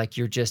feel like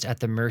you're just at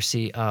the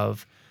mercy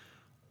of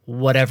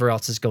whatever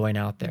else is going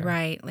out there.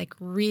 Right. Like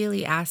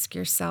really ask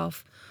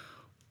yourself,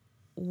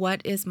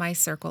 what is my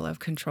circle of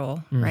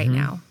control right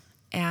now?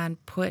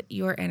 And put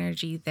your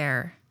energy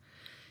there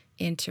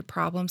into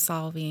problem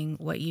solving,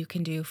 what you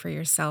can do for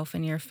yourself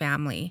and your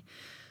family.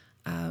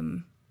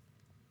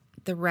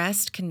 The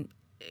rest can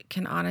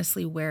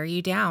honestly wear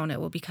you down. It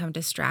will become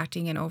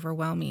distracting and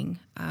overwhelming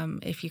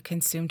if you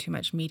consume too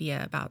much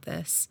media about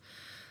this.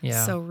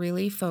 Yeah. So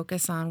really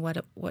focus on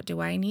what do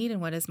I need and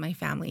what does my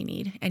family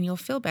need, and you'll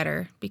feel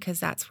better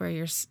because that's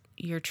where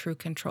your true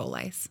control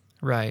lies.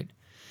 Right.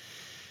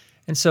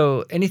 And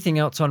so, anything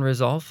else on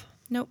resolve?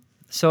 Nope.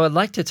 So I'd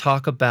like to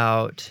talk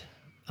about.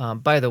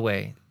 By the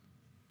way,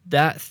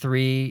 those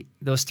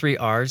 3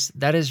 R's.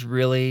 That is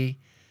really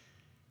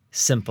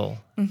simple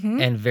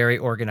and very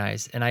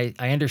organized. And I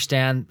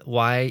understand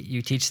why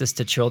you teach this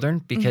to children,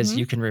 because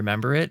you can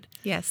remember it.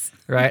 Yes.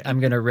 Right? I'm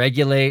going to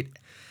regulate,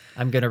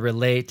 I'm going to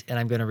relate, and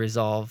I'm going to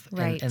resolve.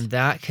 Right. And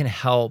that can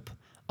help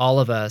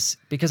all of us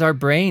because our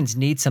brains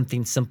need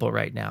something simple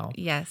right now.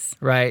 Yes.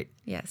 Right?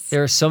 Yes.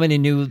 There are so many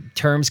new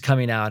terms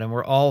coming out, and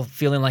we're all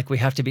feeling like we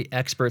have to be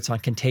experts on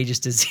contagious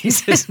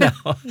diseases now.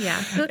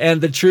 Yeah. And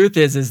the truth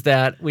is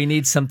that we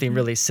need something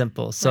really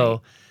simple. So Right.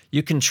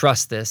 you can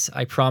trust this.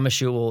 I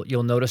promise you'll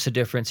notice a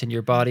difference in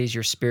your bodies,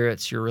 your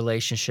spirits, your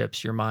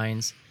relationships, your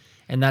minds.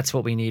 And that's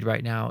what we need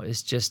right now,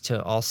 is just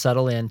to all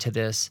settle into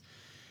this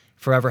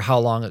forever, how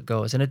long it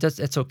goes. And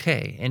it's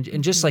okay.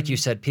 And just like you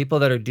said, people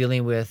that are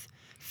dealing with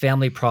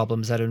family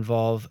problems that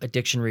involve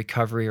addiction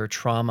recovery or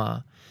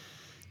trauma,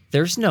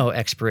 there's no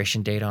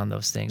expiration date on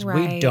those things. We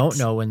Right. don't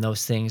know when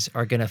those things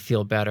are going to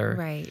feel better.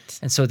 Right.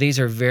 And so these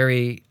are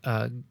very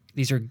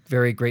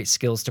great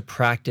skills to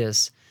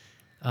practice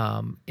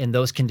in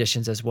those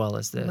conditions as well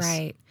as this.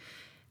 Right.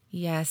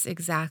 Yes,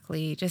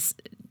 exactly.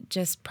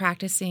 Just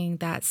practicing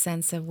that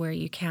sense of where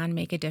you can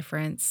make a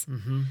difference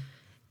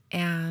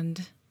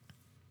and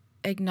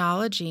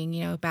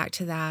acknowledging, back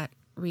to that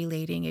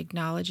relating,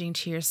 acknowledging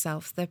to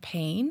yourself the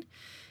pain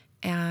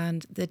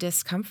and the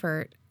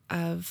discomfort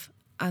of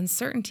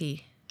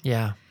uncertainty.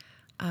 Yeah.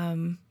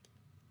 And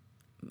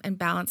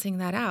balancing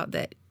that out,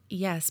 that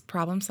yes,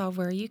 problem solve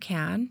where you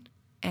can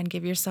and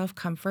give yourself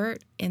comfort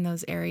in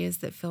those areas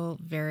that feel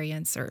very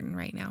uncertain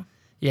right now.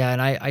 Yeah,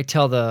 and I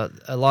tell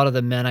a lot of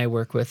the men I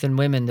work with, and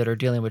women that are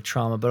dealing with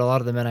trauma, but a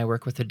lot of the men I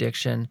work with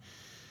addiction,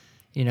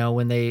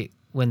 when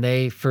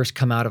they first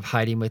come out of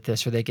hiding with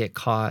this, or they get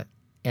caught,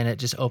 and it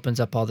just opens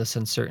up all this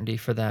uncertainty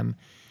for them.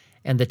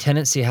 And the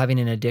tendency having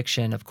an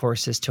addiction, of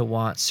course, is to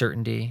want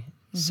certainty.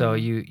 So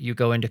you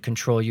go into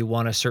control, you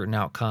want a certain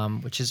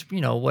outcome, which is,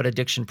 what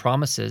addiction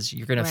promises.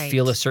 You're going to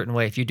feel a certain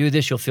way. If you do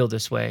this, you'll feel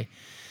this way.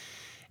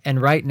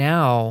 And right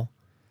now,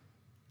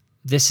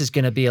 this is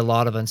going to be a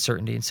lot of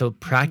uncertainty. And so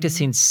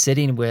practicing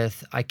sitting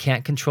with, I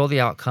can't control the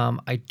outcome.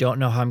 I don't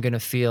know how I'm going to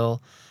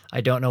feel.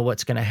 I don't know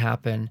what's going to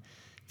happen.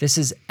 This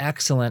is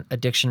excellent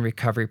addiction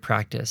recovery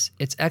practice.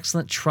 It's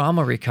excellent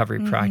trauma recovery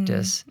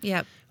practice,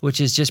 Yep. which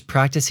is just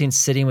practicing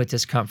sitting with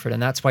discomfort.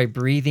 And that's why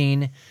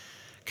breathing,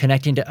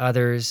 connecting to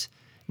others,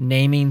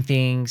 naming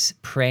things,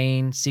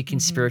 praying, seeking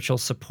spiritual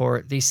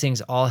support, these things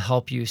all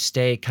help you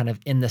stay kind of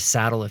in the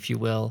saddle, if you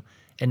will,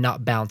 and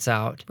not bounce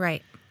out.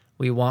 Right.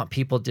 We want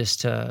people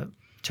just to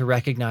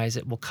recognize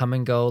it will come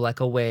and go like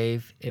a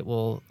wave. It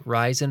will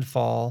rise and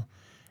fall,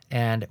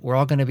 and we're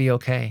all going to be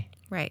okay.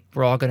 Right.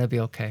 We're all going to be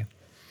okay.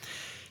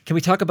 Can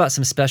we talk about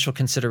some special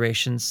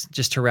considerations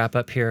just to wrap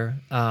up here?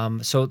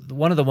 So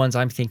one of the ones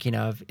I'm thinking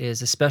of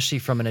is, especially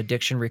from an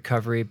addiction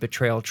recovery,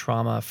 betrayal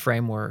trauma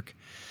framework,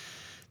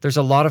 there's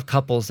a lot of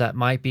couples that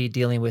might be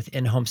dealing with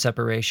in-home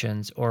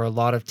separations or a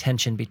lot of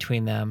tension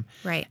between them.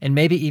 Right. And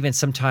maybe even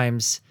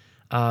sometimes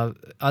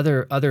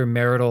other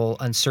marital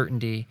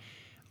uncertainty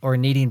or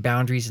needing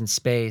boundaries and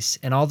space.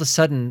 And all of a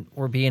sudden,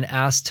 we're being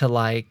asked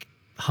to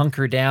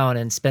hunker down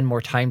and spend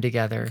more time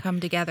together.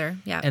 Come together.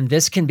 Yeah. And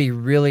this can be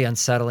really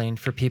unsettling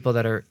for people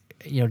that are,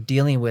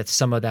 dealing with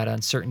some of that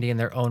uncertainty in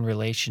their own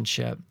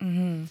relationship.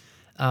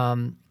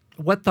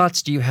 What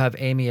thoughts do you have,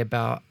 Amy,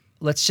 about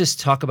let's just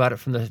talk about it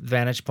from the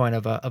vantage point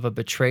of a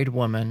betrayed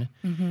woman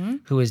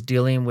who is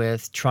dealing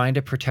with trying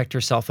to protect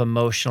herself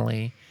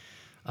emotionally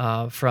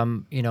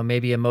from,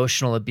 maybe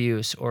emotional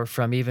abuse or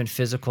from even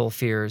physical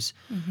fears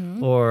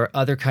or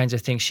other kinds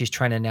of things she's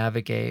trying to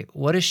navigate.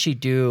 What does she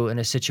do in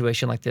a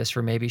situation like this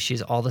where maybe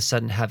she's all of a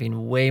sudden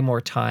having way more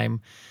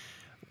time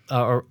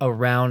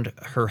around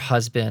her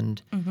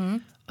husband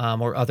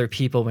or other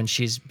people when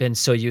she's been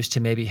so used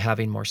to maybe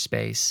having more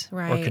space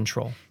or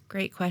control?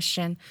 Great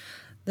question.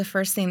 The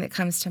first thing that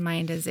comes to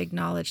mind is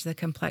acknowledge the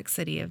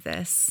complexity of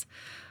this.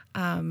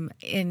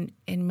 In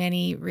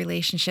many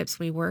relationships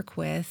we work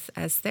with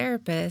as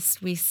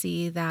therapists, we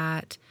see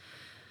that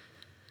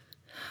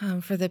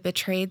for the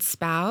betrayed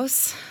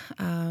spouse,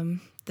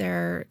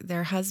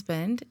 their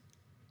husband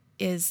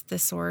is the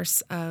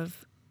source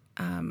of,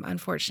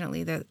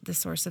 unfortunately, the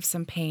source of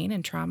some pain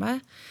and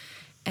trauma,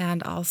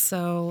 and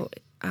also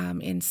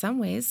in some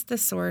ways the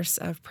source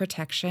of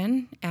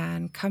protection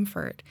and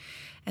comfort.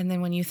 And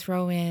then when you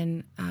throw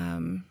in,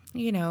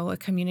 a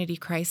community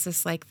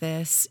crisis like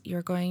this,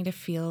 you're going to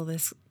feel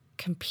this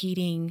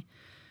competing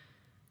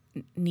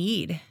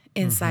need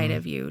inside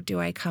of you. Do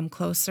I come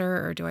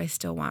closer or do I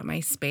still want my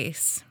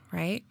space,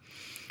 right?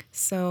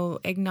 So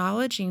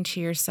acknowledging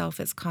to yourself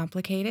it's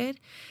complicated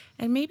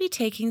and maybe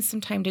taking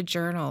some time to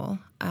journal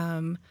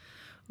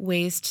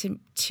ways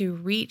to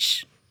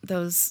reach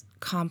those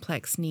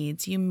complex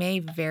needs. You may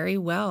very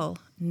well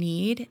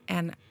need,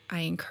 and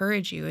I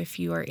encourage you, if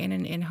you are in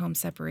an in-home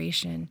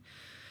separation,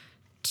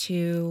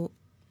 to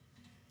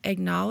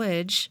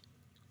acknowledge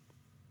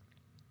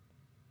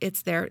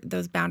it's there.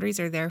 Those boundaries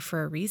are there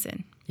for a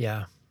reason.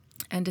 Yeah.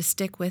 And to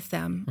stick with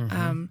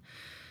them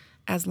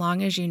as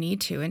long as you need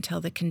to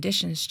until the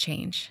conditions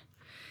change.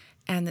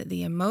 And that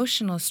the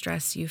emotional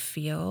stress you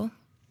feel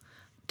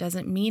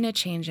doesn't mean a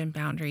change in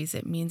boundaries.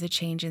 It means a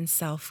change in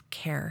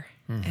self-care.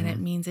 And it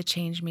means a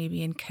change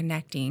maybe in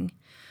connecting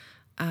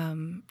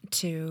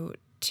to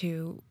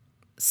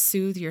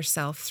soothe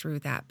yourself through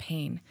that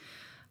pain.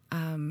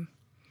 And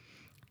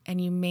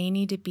you may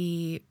need to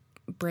be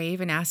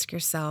brave and ask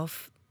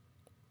yourself,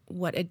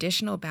 what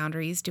additional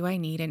boundaries do I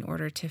need in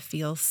order to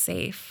feel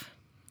safe,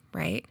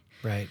 right?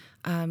 Right.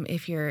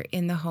 If you're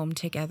in the home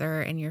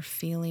together and you're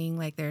feeling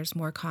like there's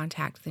more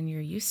contact than you're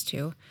used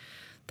to,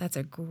 that's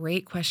a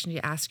great question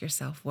to ask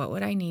yourself. What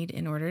would I need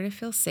in order to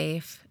feel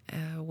safe?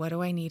 What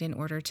do I need in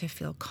order to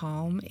feel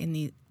calm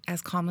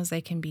as calm as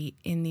I can be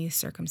in these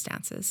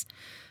circumstances?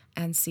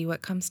 And see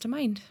what comes to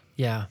mind.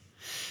 Yeah.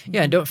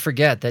 Yeah, and don't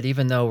forget that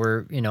even though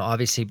we're,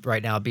 obviously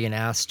right now being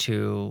asked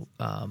to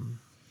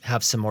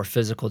have some more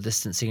physical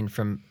distancing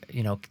from,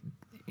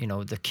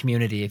 the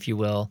community, if you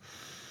will,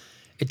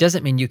 it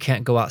doesn't mean you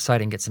can't go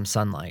outside and get some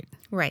sunlight.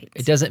 Right.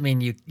 It doesn't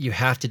mean you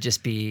have to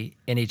just be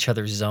in each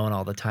other's zone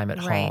all the time at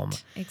home.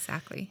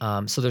 Exactly.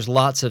 So there's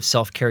lots of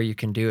self-care you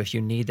can do if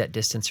you need that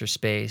distance or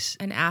space.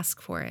 And ask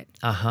for it.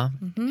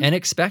 And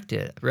expect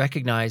it.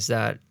 Recognize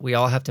that we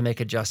all have to make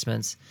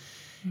adjustments.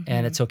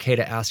 And it's okay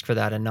to ask for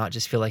that and not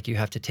just feel like you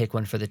have to take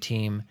one for the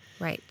team.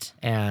 Right.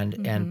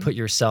 And put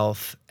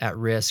yourself at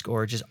risk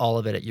or just all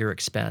of it at your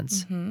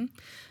expense.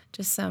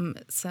 Just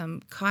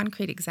some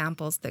concrete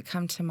examples that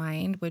come to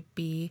mind would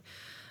be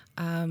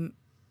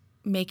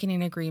making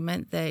an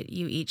agreement that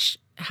you each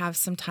have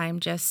some time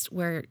just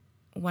where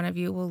one of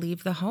you will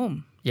leave the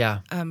home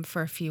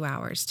for a few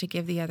hours to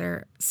give the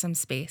other some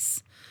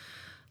space.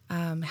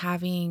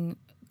 Having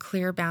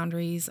clear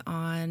boundaries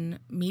on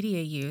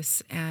media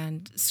use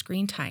and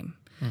screen time.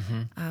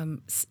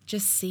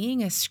 Just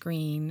seeing a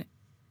screen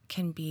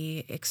can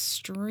be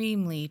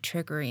extremely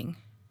triggering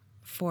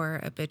for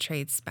a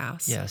betrayed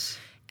spouse. Yes.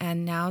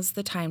 And now's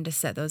the time to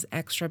set those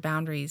extra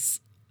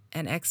boundaries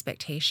and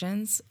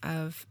expectations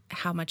of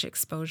how much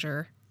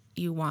exposure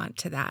you want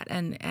to that,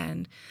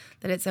 and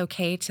that it's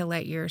okay to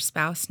let your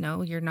spouse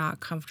know you're not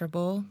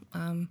comfortable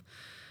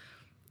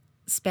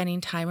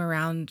spending time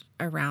around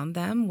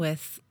them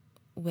with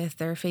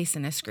their face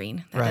in a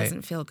screen. That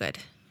doesn't feel good.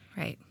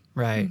 Right.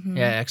 Right.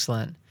 Yeah.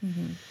 Excellent.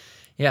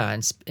 Yeah.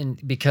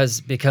 And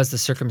because the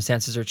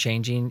circumstances are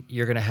changing,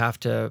 you're going to have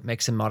to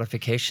make some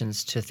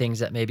modifications to things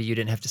that maybe you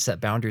didn't have to set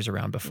boundaries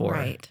around before.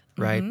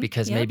 Right.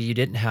 Because maybe you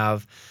didn't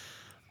have,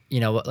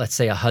 let's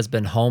say a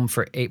husband home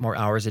for 8 more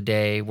hours a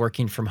day,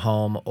 working from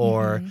home,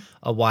 or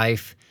a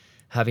wife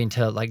having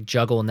to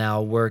juggle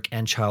now work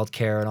and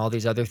childcare and all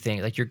these other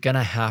things. You're going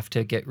to have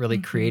to get really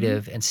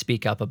creative and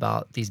speak up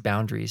about these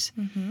boundaries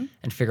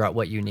and figure out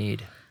what you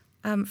need.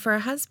 For a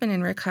husband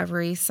in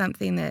recovery,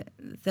 something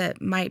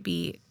that might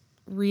be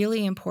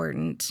really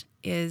important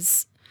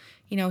is,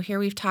 here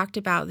we've talked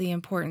about the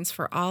importance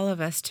for all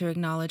of us to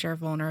acknowledge our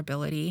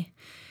vulnerability.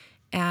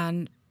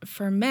 And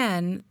for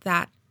men,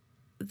 that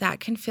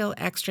can feel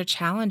extra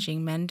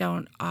challenging. Men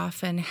don't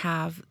often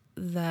have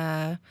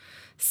the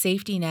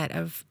safety net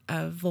of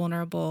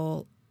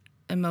vulnerable,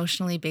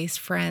 emotionally based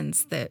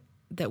friends that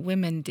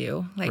women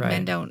do.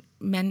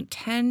 Men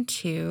tend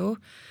to,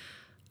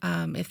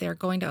 if they're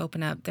going to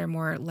open up, they're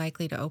more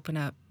likely to open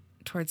up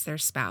towards their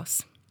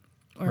spouse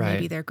or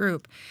maybe their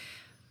group.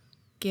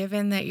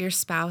 given that your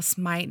spouse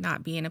might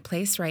not be in a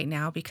place right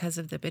now because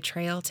of the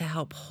betrayal to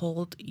help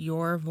hold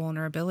your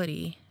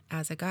vulnerability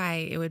as a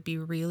guy, it would be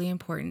really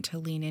important to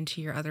lean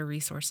into your other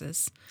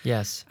resources.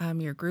 Yes.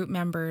 Your group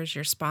members,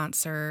 your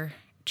sponsor,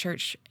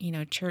 church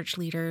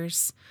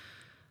leaders,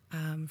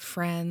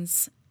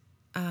 friends,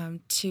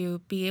 to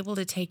be able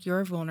to take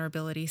your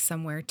vulnerability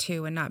somewhere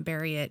too and not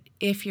bury it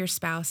if your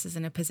spouse is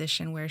in a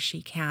position where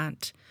she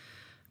can't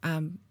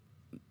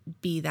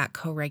be that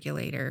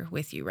co-regulator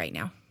with you right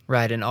now.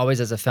 Right. And always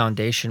as a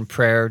foundation,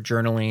 prayer,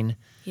 journaling.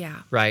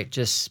 Yeah. Right.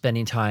 Just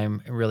spending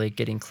time and really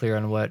getting clear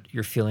on what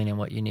you're feeling and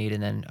what you need.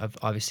 And then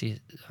obviously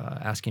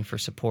asking for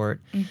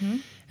support. Mm-hmm.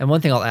 And one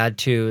thing I'll add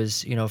too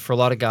is, for a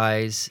lot of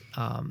guys,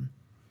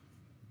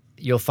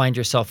 you'll find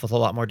yourself with a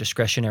lot more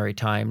discretionary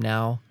time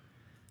now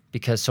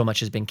because so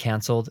much has been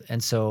canceled.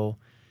 And so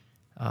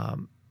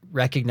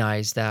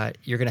recognize that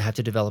you're going to have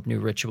to develop new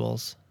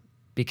rituals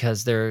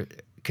because there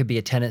could be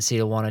a tendency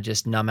to want to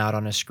just numb out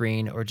on a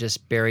screen or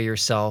just bury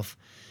yourself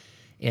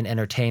in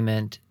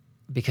entertainment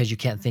because you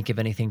can't think of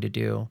anything to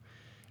do.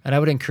 And I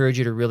would encourage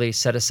you to really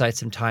set aside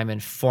some time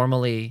and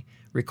formally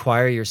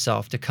require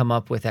yourself to come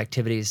up with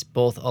activities,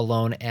 both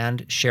alone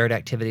and shared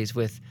activities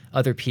with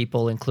other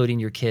people, including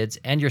your kids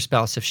and your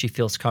spouse if she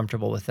feels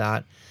comfortable with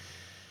that.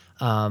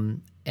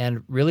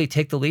 And really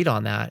take the lead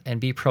on that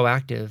and be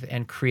proactive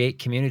and create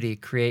community,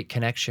 create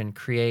connection,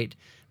 create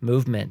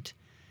movement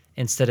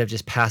instead of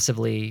just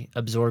passively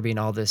absorbing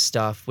all this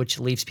stuff, which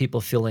leaves people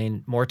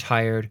feeling more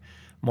tired,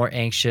 more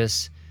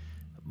anxious,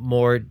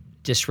 more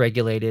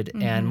dysregulated,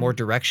 and more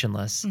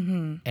directionless.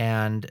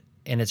 And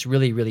it's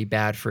really, really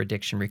bad for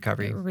addiction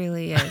recovery. It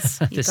really is.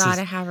 You've got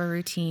to have a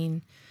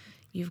routine.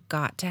 You've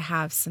got to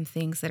have some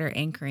things that are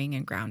anchoring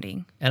and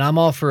grounding. And I'm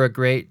all for a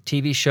great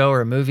TV show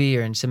or a movie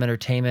or some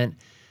entertainment.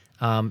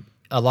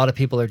 A lot of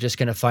people are just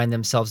going to find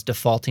themselves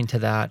defaulting to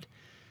that.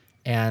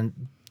 And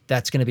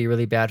that's going to be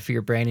really bad for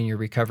your brain and your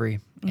recovery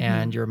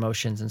and your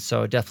emotions. And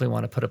so definitely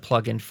want to put a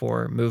plug in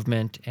for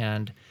movement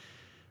and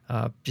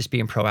just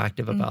being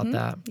proactive about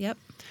that. Yep.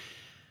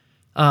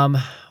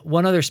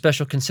 One other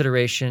special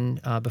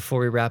consideration before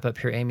we wrap up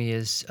here, Amy,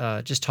 is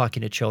just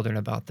talking to children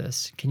about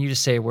this. Can you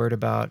just say a word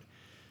about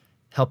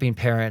helping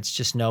parents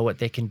just know what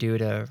they can do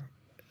to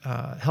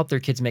help their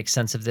kids make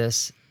sense of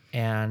this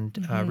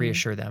and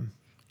reassure them?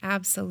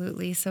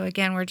 Absolutely. So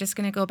again, we're just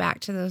going to go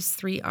back to those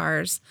 3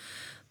 R's.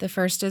 The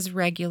first is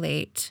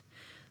regulate.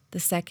 The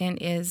second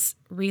is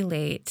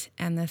relate.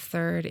 And the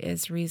third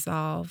is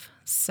resolve.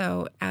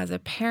 So as a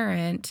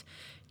parent,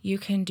 you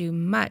can do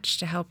much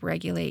to help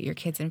regulate your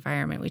kid's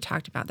environment. We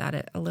talked about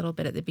that a little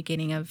bit at the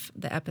beginning of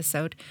the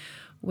episode,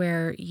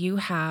 where you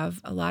have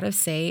a lot of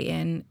say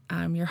in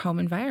your home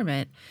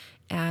environment.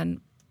 And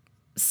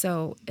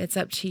so it's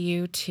up to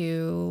you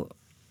to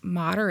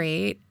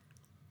moderate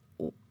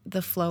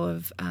the flow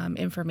of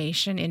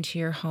information into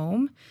your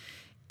home.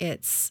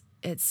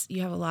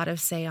 You have a lot of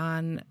say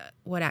on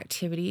what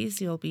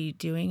activities you'll be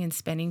doing and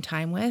spending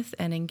time with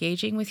and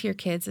engaging with your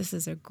kids. This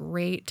is a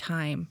great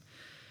time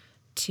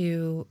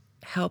to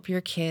help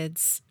your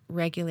kids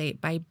regulate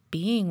by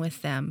being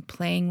with them,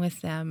 playing with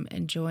them,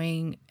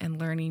 enjoying and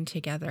learning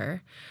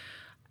together.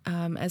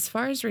 As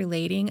far as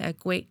relating, a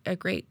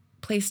great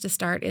place to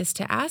start is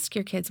to ask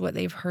your kids what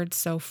they've heard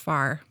so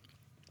far.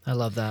 I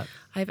love that.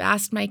 I've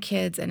asked my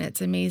kids, and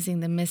it's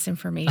amazing the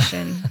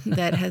misinformation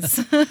that has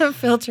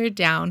filtered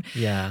down.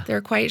 Yeah.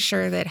 They're quite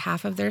sure that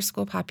half of their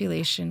school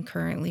population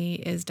currently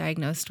is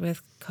diagnosed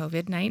with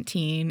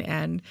COVID-19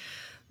 and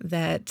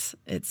that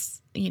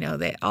it's,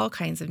 that all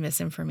kinds of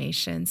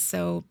misinformation.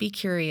 So be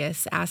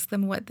curious, ask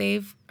them what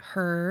they've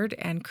heard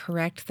and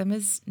correct them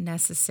as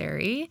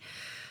necessary.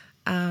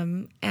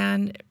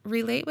 And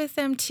relate with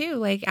them too,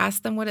 like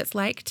ask them what it's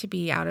like to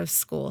be out of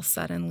school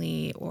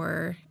suddenly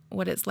or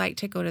what it's like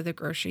to go to the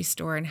grocery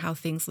store and how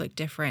things look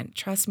different.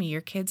 Trust me,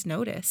 your kids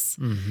notice,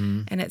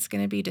 and it's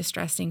going to be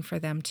distressing for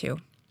them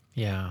too.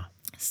 Yeah.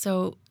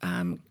 So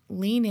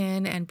lean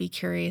in and be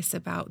curious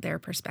about their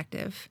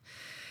perspective.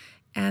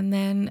 And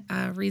then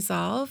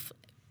resolve.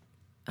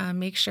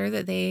 Make sure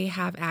that they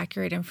have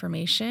accurate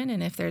information.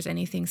 And if there's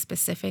anything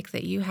specific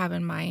that you have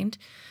in mind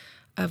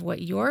of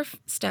what your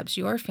steps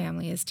your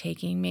family is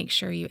taking, make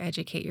sure you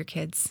educate your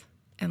kids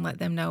and let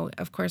them know,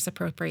 of course,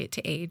 appropriate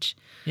to age.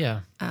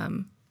 Yeah.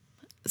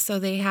 So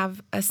they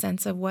have a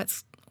sense of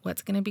what's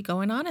going to be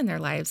going on in their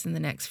lives in the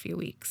next few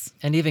weeks.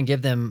 And even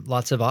give them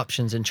lots of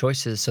options and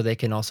choices so they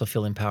can also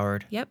feel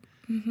empowered. Yep.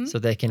 So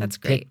they can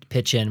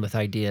pitch in with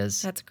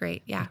ideas. That's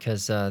great, yeah.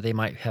 Because they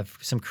might have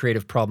some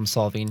creative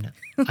problem-solving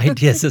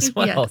ideas as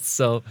well. Yes.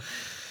 So,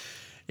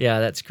 yeah,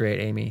 that's great,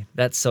 Amy.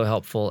 That's so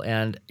helpful.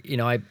 And,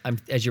 I'm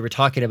as you were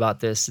talking about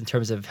this in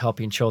terms of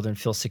helping children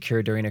feel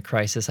secure during a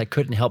crisis, I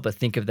couldn't help but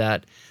think of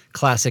that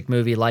classic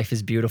movie, Life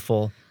is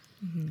Beautiful,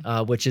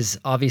 which is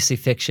obviously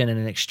fiction in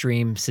an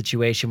extreme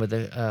situation with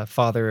a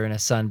father and a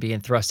son being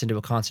thrust into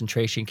a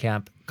concentration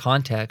camp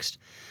context.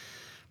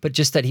 But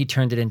just that he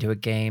turned it into a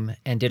game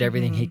and did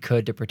everything he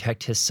could to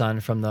protect his son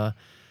from the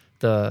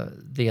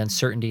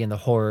uncertainty and the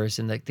horrors,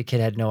 and the kid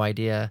had no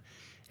idea.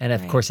 And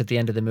of course, at the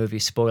end of the movie,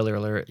 spoiler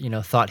alert,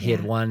 thought he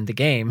had won the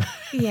game.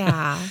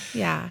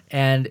 Yeah.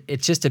 And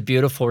it's just a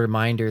beautiful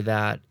reminder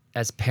that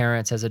as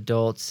parents, as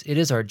adults, it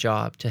is our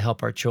job to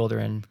help our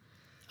children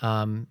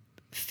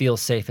feel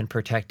safe and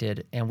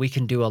protected. And we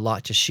can do a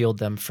lot to shield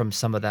them from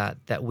some of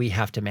that we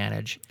have to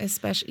manage.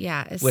 Especially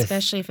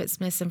if it's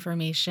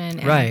misinformation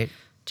and right.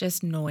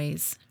 just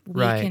noise.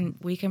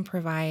 We can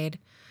provide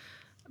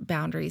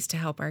boundaries to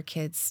help our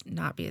kids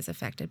not be as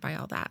affected by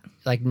all that.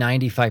 Like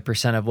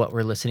 95% of what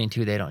we're listening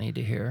to, they don't need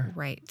to hear.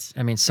 Right.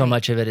 I mean, so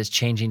much of it is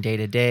changing day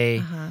to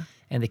day,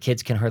 and the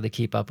kids can hardly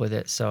keep up with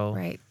it. So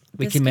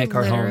we can make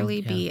our home. This could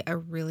literally be a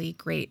really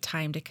great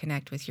time to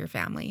connect with your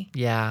family.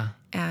 Yeah.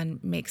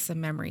 And make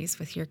some memories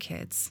with your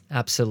kids.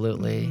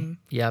 Absolutely. Mm-hmm.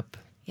 Yep.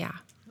 Yeah.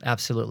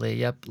 Absolutely.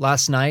 Yep.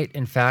 Last night,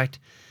 in fact,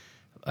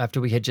 after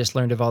we had just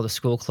learned of all the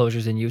school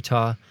closures in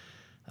Utah,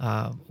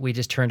 we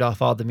just turned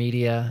off all the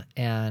media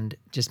and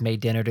just made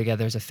dinner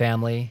together as a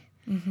family,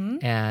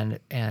 and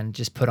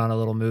just put on a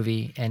little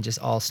movie and just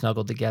all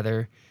snuggled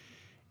together.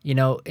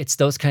 It's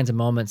those kinds of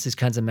moments, these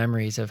kinds of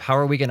memories of how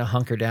are we going to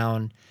hunker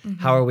down?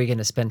 How are we going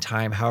to spend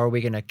time? How are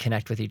we going to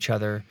connect with each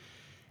other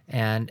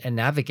and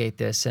navigate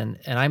this? And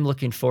I'm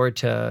looking forward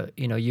to,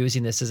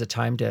 using this as a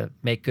time to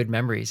make good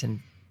memories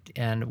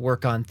and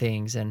work on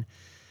things and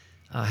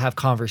have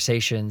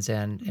conversations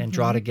and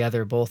draw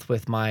together both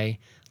with my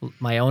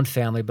own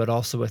family, but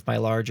also with my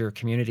larger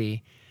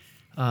community.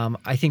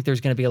 I think there's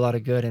going to be a lot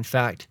of good. In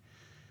fact,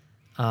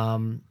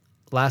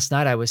 last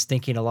night I was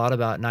thinking a lot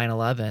about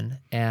 9/11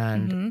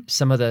 and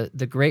some of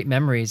the great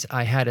memories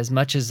I had. As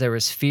much as there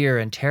was fear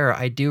and terror,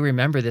 I do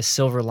remember this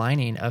silver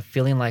lining of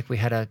feeling like we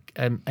had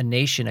a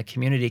nation, a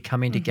community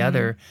coming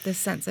together. This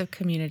sense of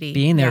community.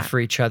 Being there for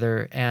each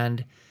other,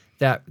 and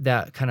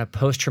that kind of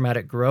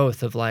post-traumatic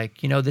growth of like,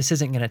 this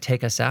isn't going to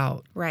take us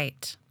out.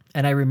 Right.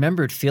 And I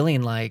remembered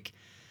feeling like,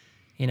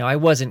 I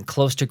wasn't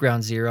close to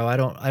ground zero. I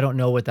don't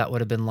know what that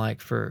would have been like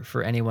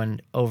for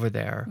anyone over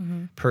there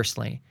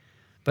personally.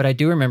 But I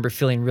do remember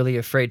feeling really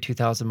afraid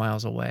 2,000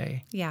 miles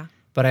away. Yeah.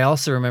 But I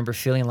also remember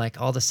feeling like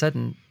all of a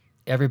sudden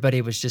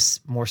everybody was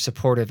just more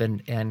supportive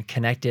and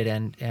connected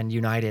and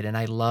united. And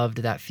I loved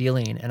that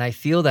feeling. And I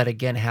feel that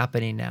again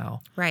happening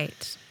now.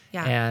 Right.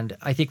 Yeah. And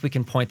I think we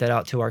can point that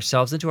out to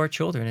ourselves and to our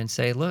children and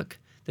say, look,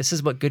 this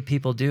is what good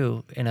people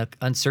do in an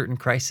uncertain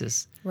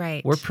crisis.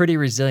 Right. We're pretty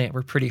resilient.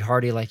 We're pretty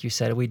hardy, like you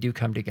said. We do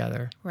come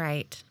together.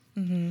 Right.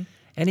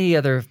 Any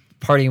other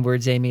parting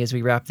words, Amy, as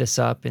we wrap this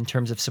up in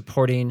terms of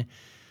supporting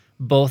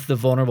both the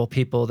vulnerable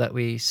people that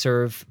we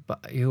serve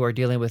who are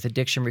dealing with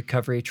addiction,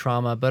 recovery,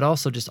 trauma, but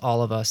also just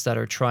all of us that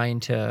are trying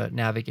to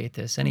navigate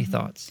this? Any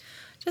thoughts?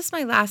 Just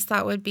my last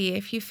thought would be,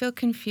 if you feel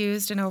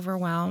confused and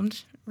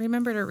overwhelmed,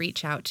 remember to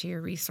reach out to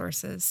your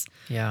resources.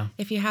 Yeah.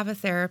 If you have a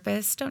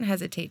therapist, don't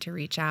hesitate to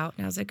reach out.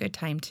 Now's a good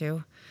time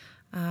to.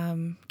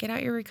 Get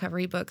out your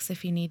recovery books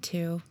if you need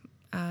to.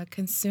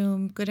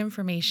 Consume good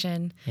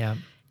information. Yeah.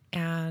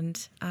 And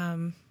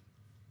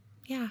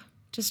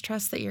just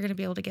trust that you're going to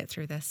be able to get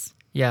through this.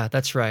 Yeah,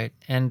 that's right.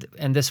 And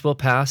this will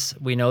pass.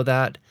 We know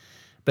that.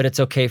 But it's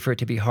okay for it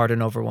to be hard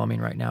and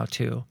overwhelming right now,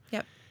 too.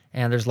 Yep.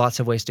 And there's lots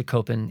of ways to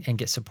cope and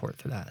get support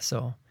for that.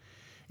 So,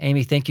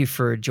 Amy, thank you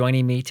for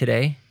joining me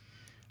today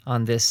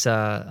on this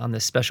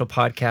special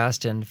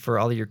podcast and for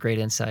all of your great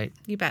insight.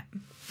 You bet.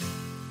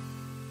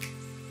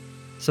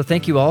 So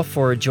thank you all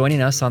for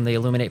joining us on the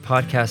Illuminate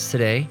podcast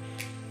today.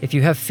 If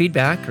you have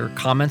feedback or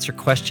comments or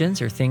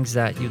questions or things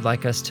that you'd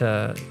like us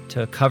to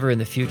cover in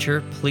the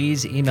future,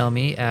 please email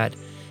me at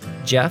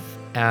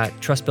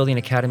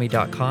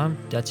jeff@trustbuildingacademy.com.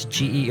 That's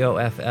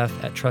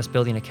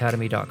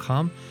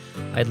GEOFF@trustbuildingacademy.com.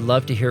 I'd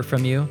love to hear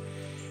from you.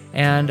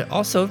 And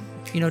also,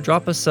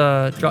 drop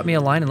me a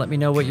line and let me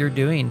know what you're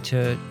doing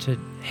to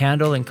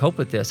handle and cope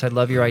with this. I'd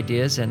love your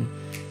ideas, and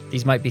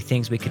these might be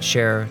things we could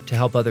share to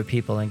help other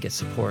people and get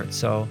support.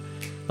 So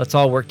let's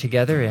all work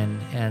together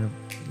and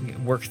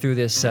work through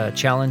this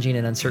challenging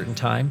and uncertain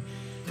time.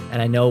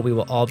 And I know we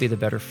will all be the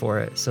better for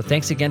it. So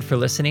thanks again for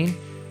listening.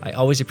 I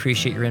always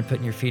appreciate your input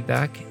and your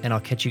feedback, and I'll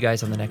catch you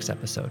guys on the next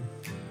episode.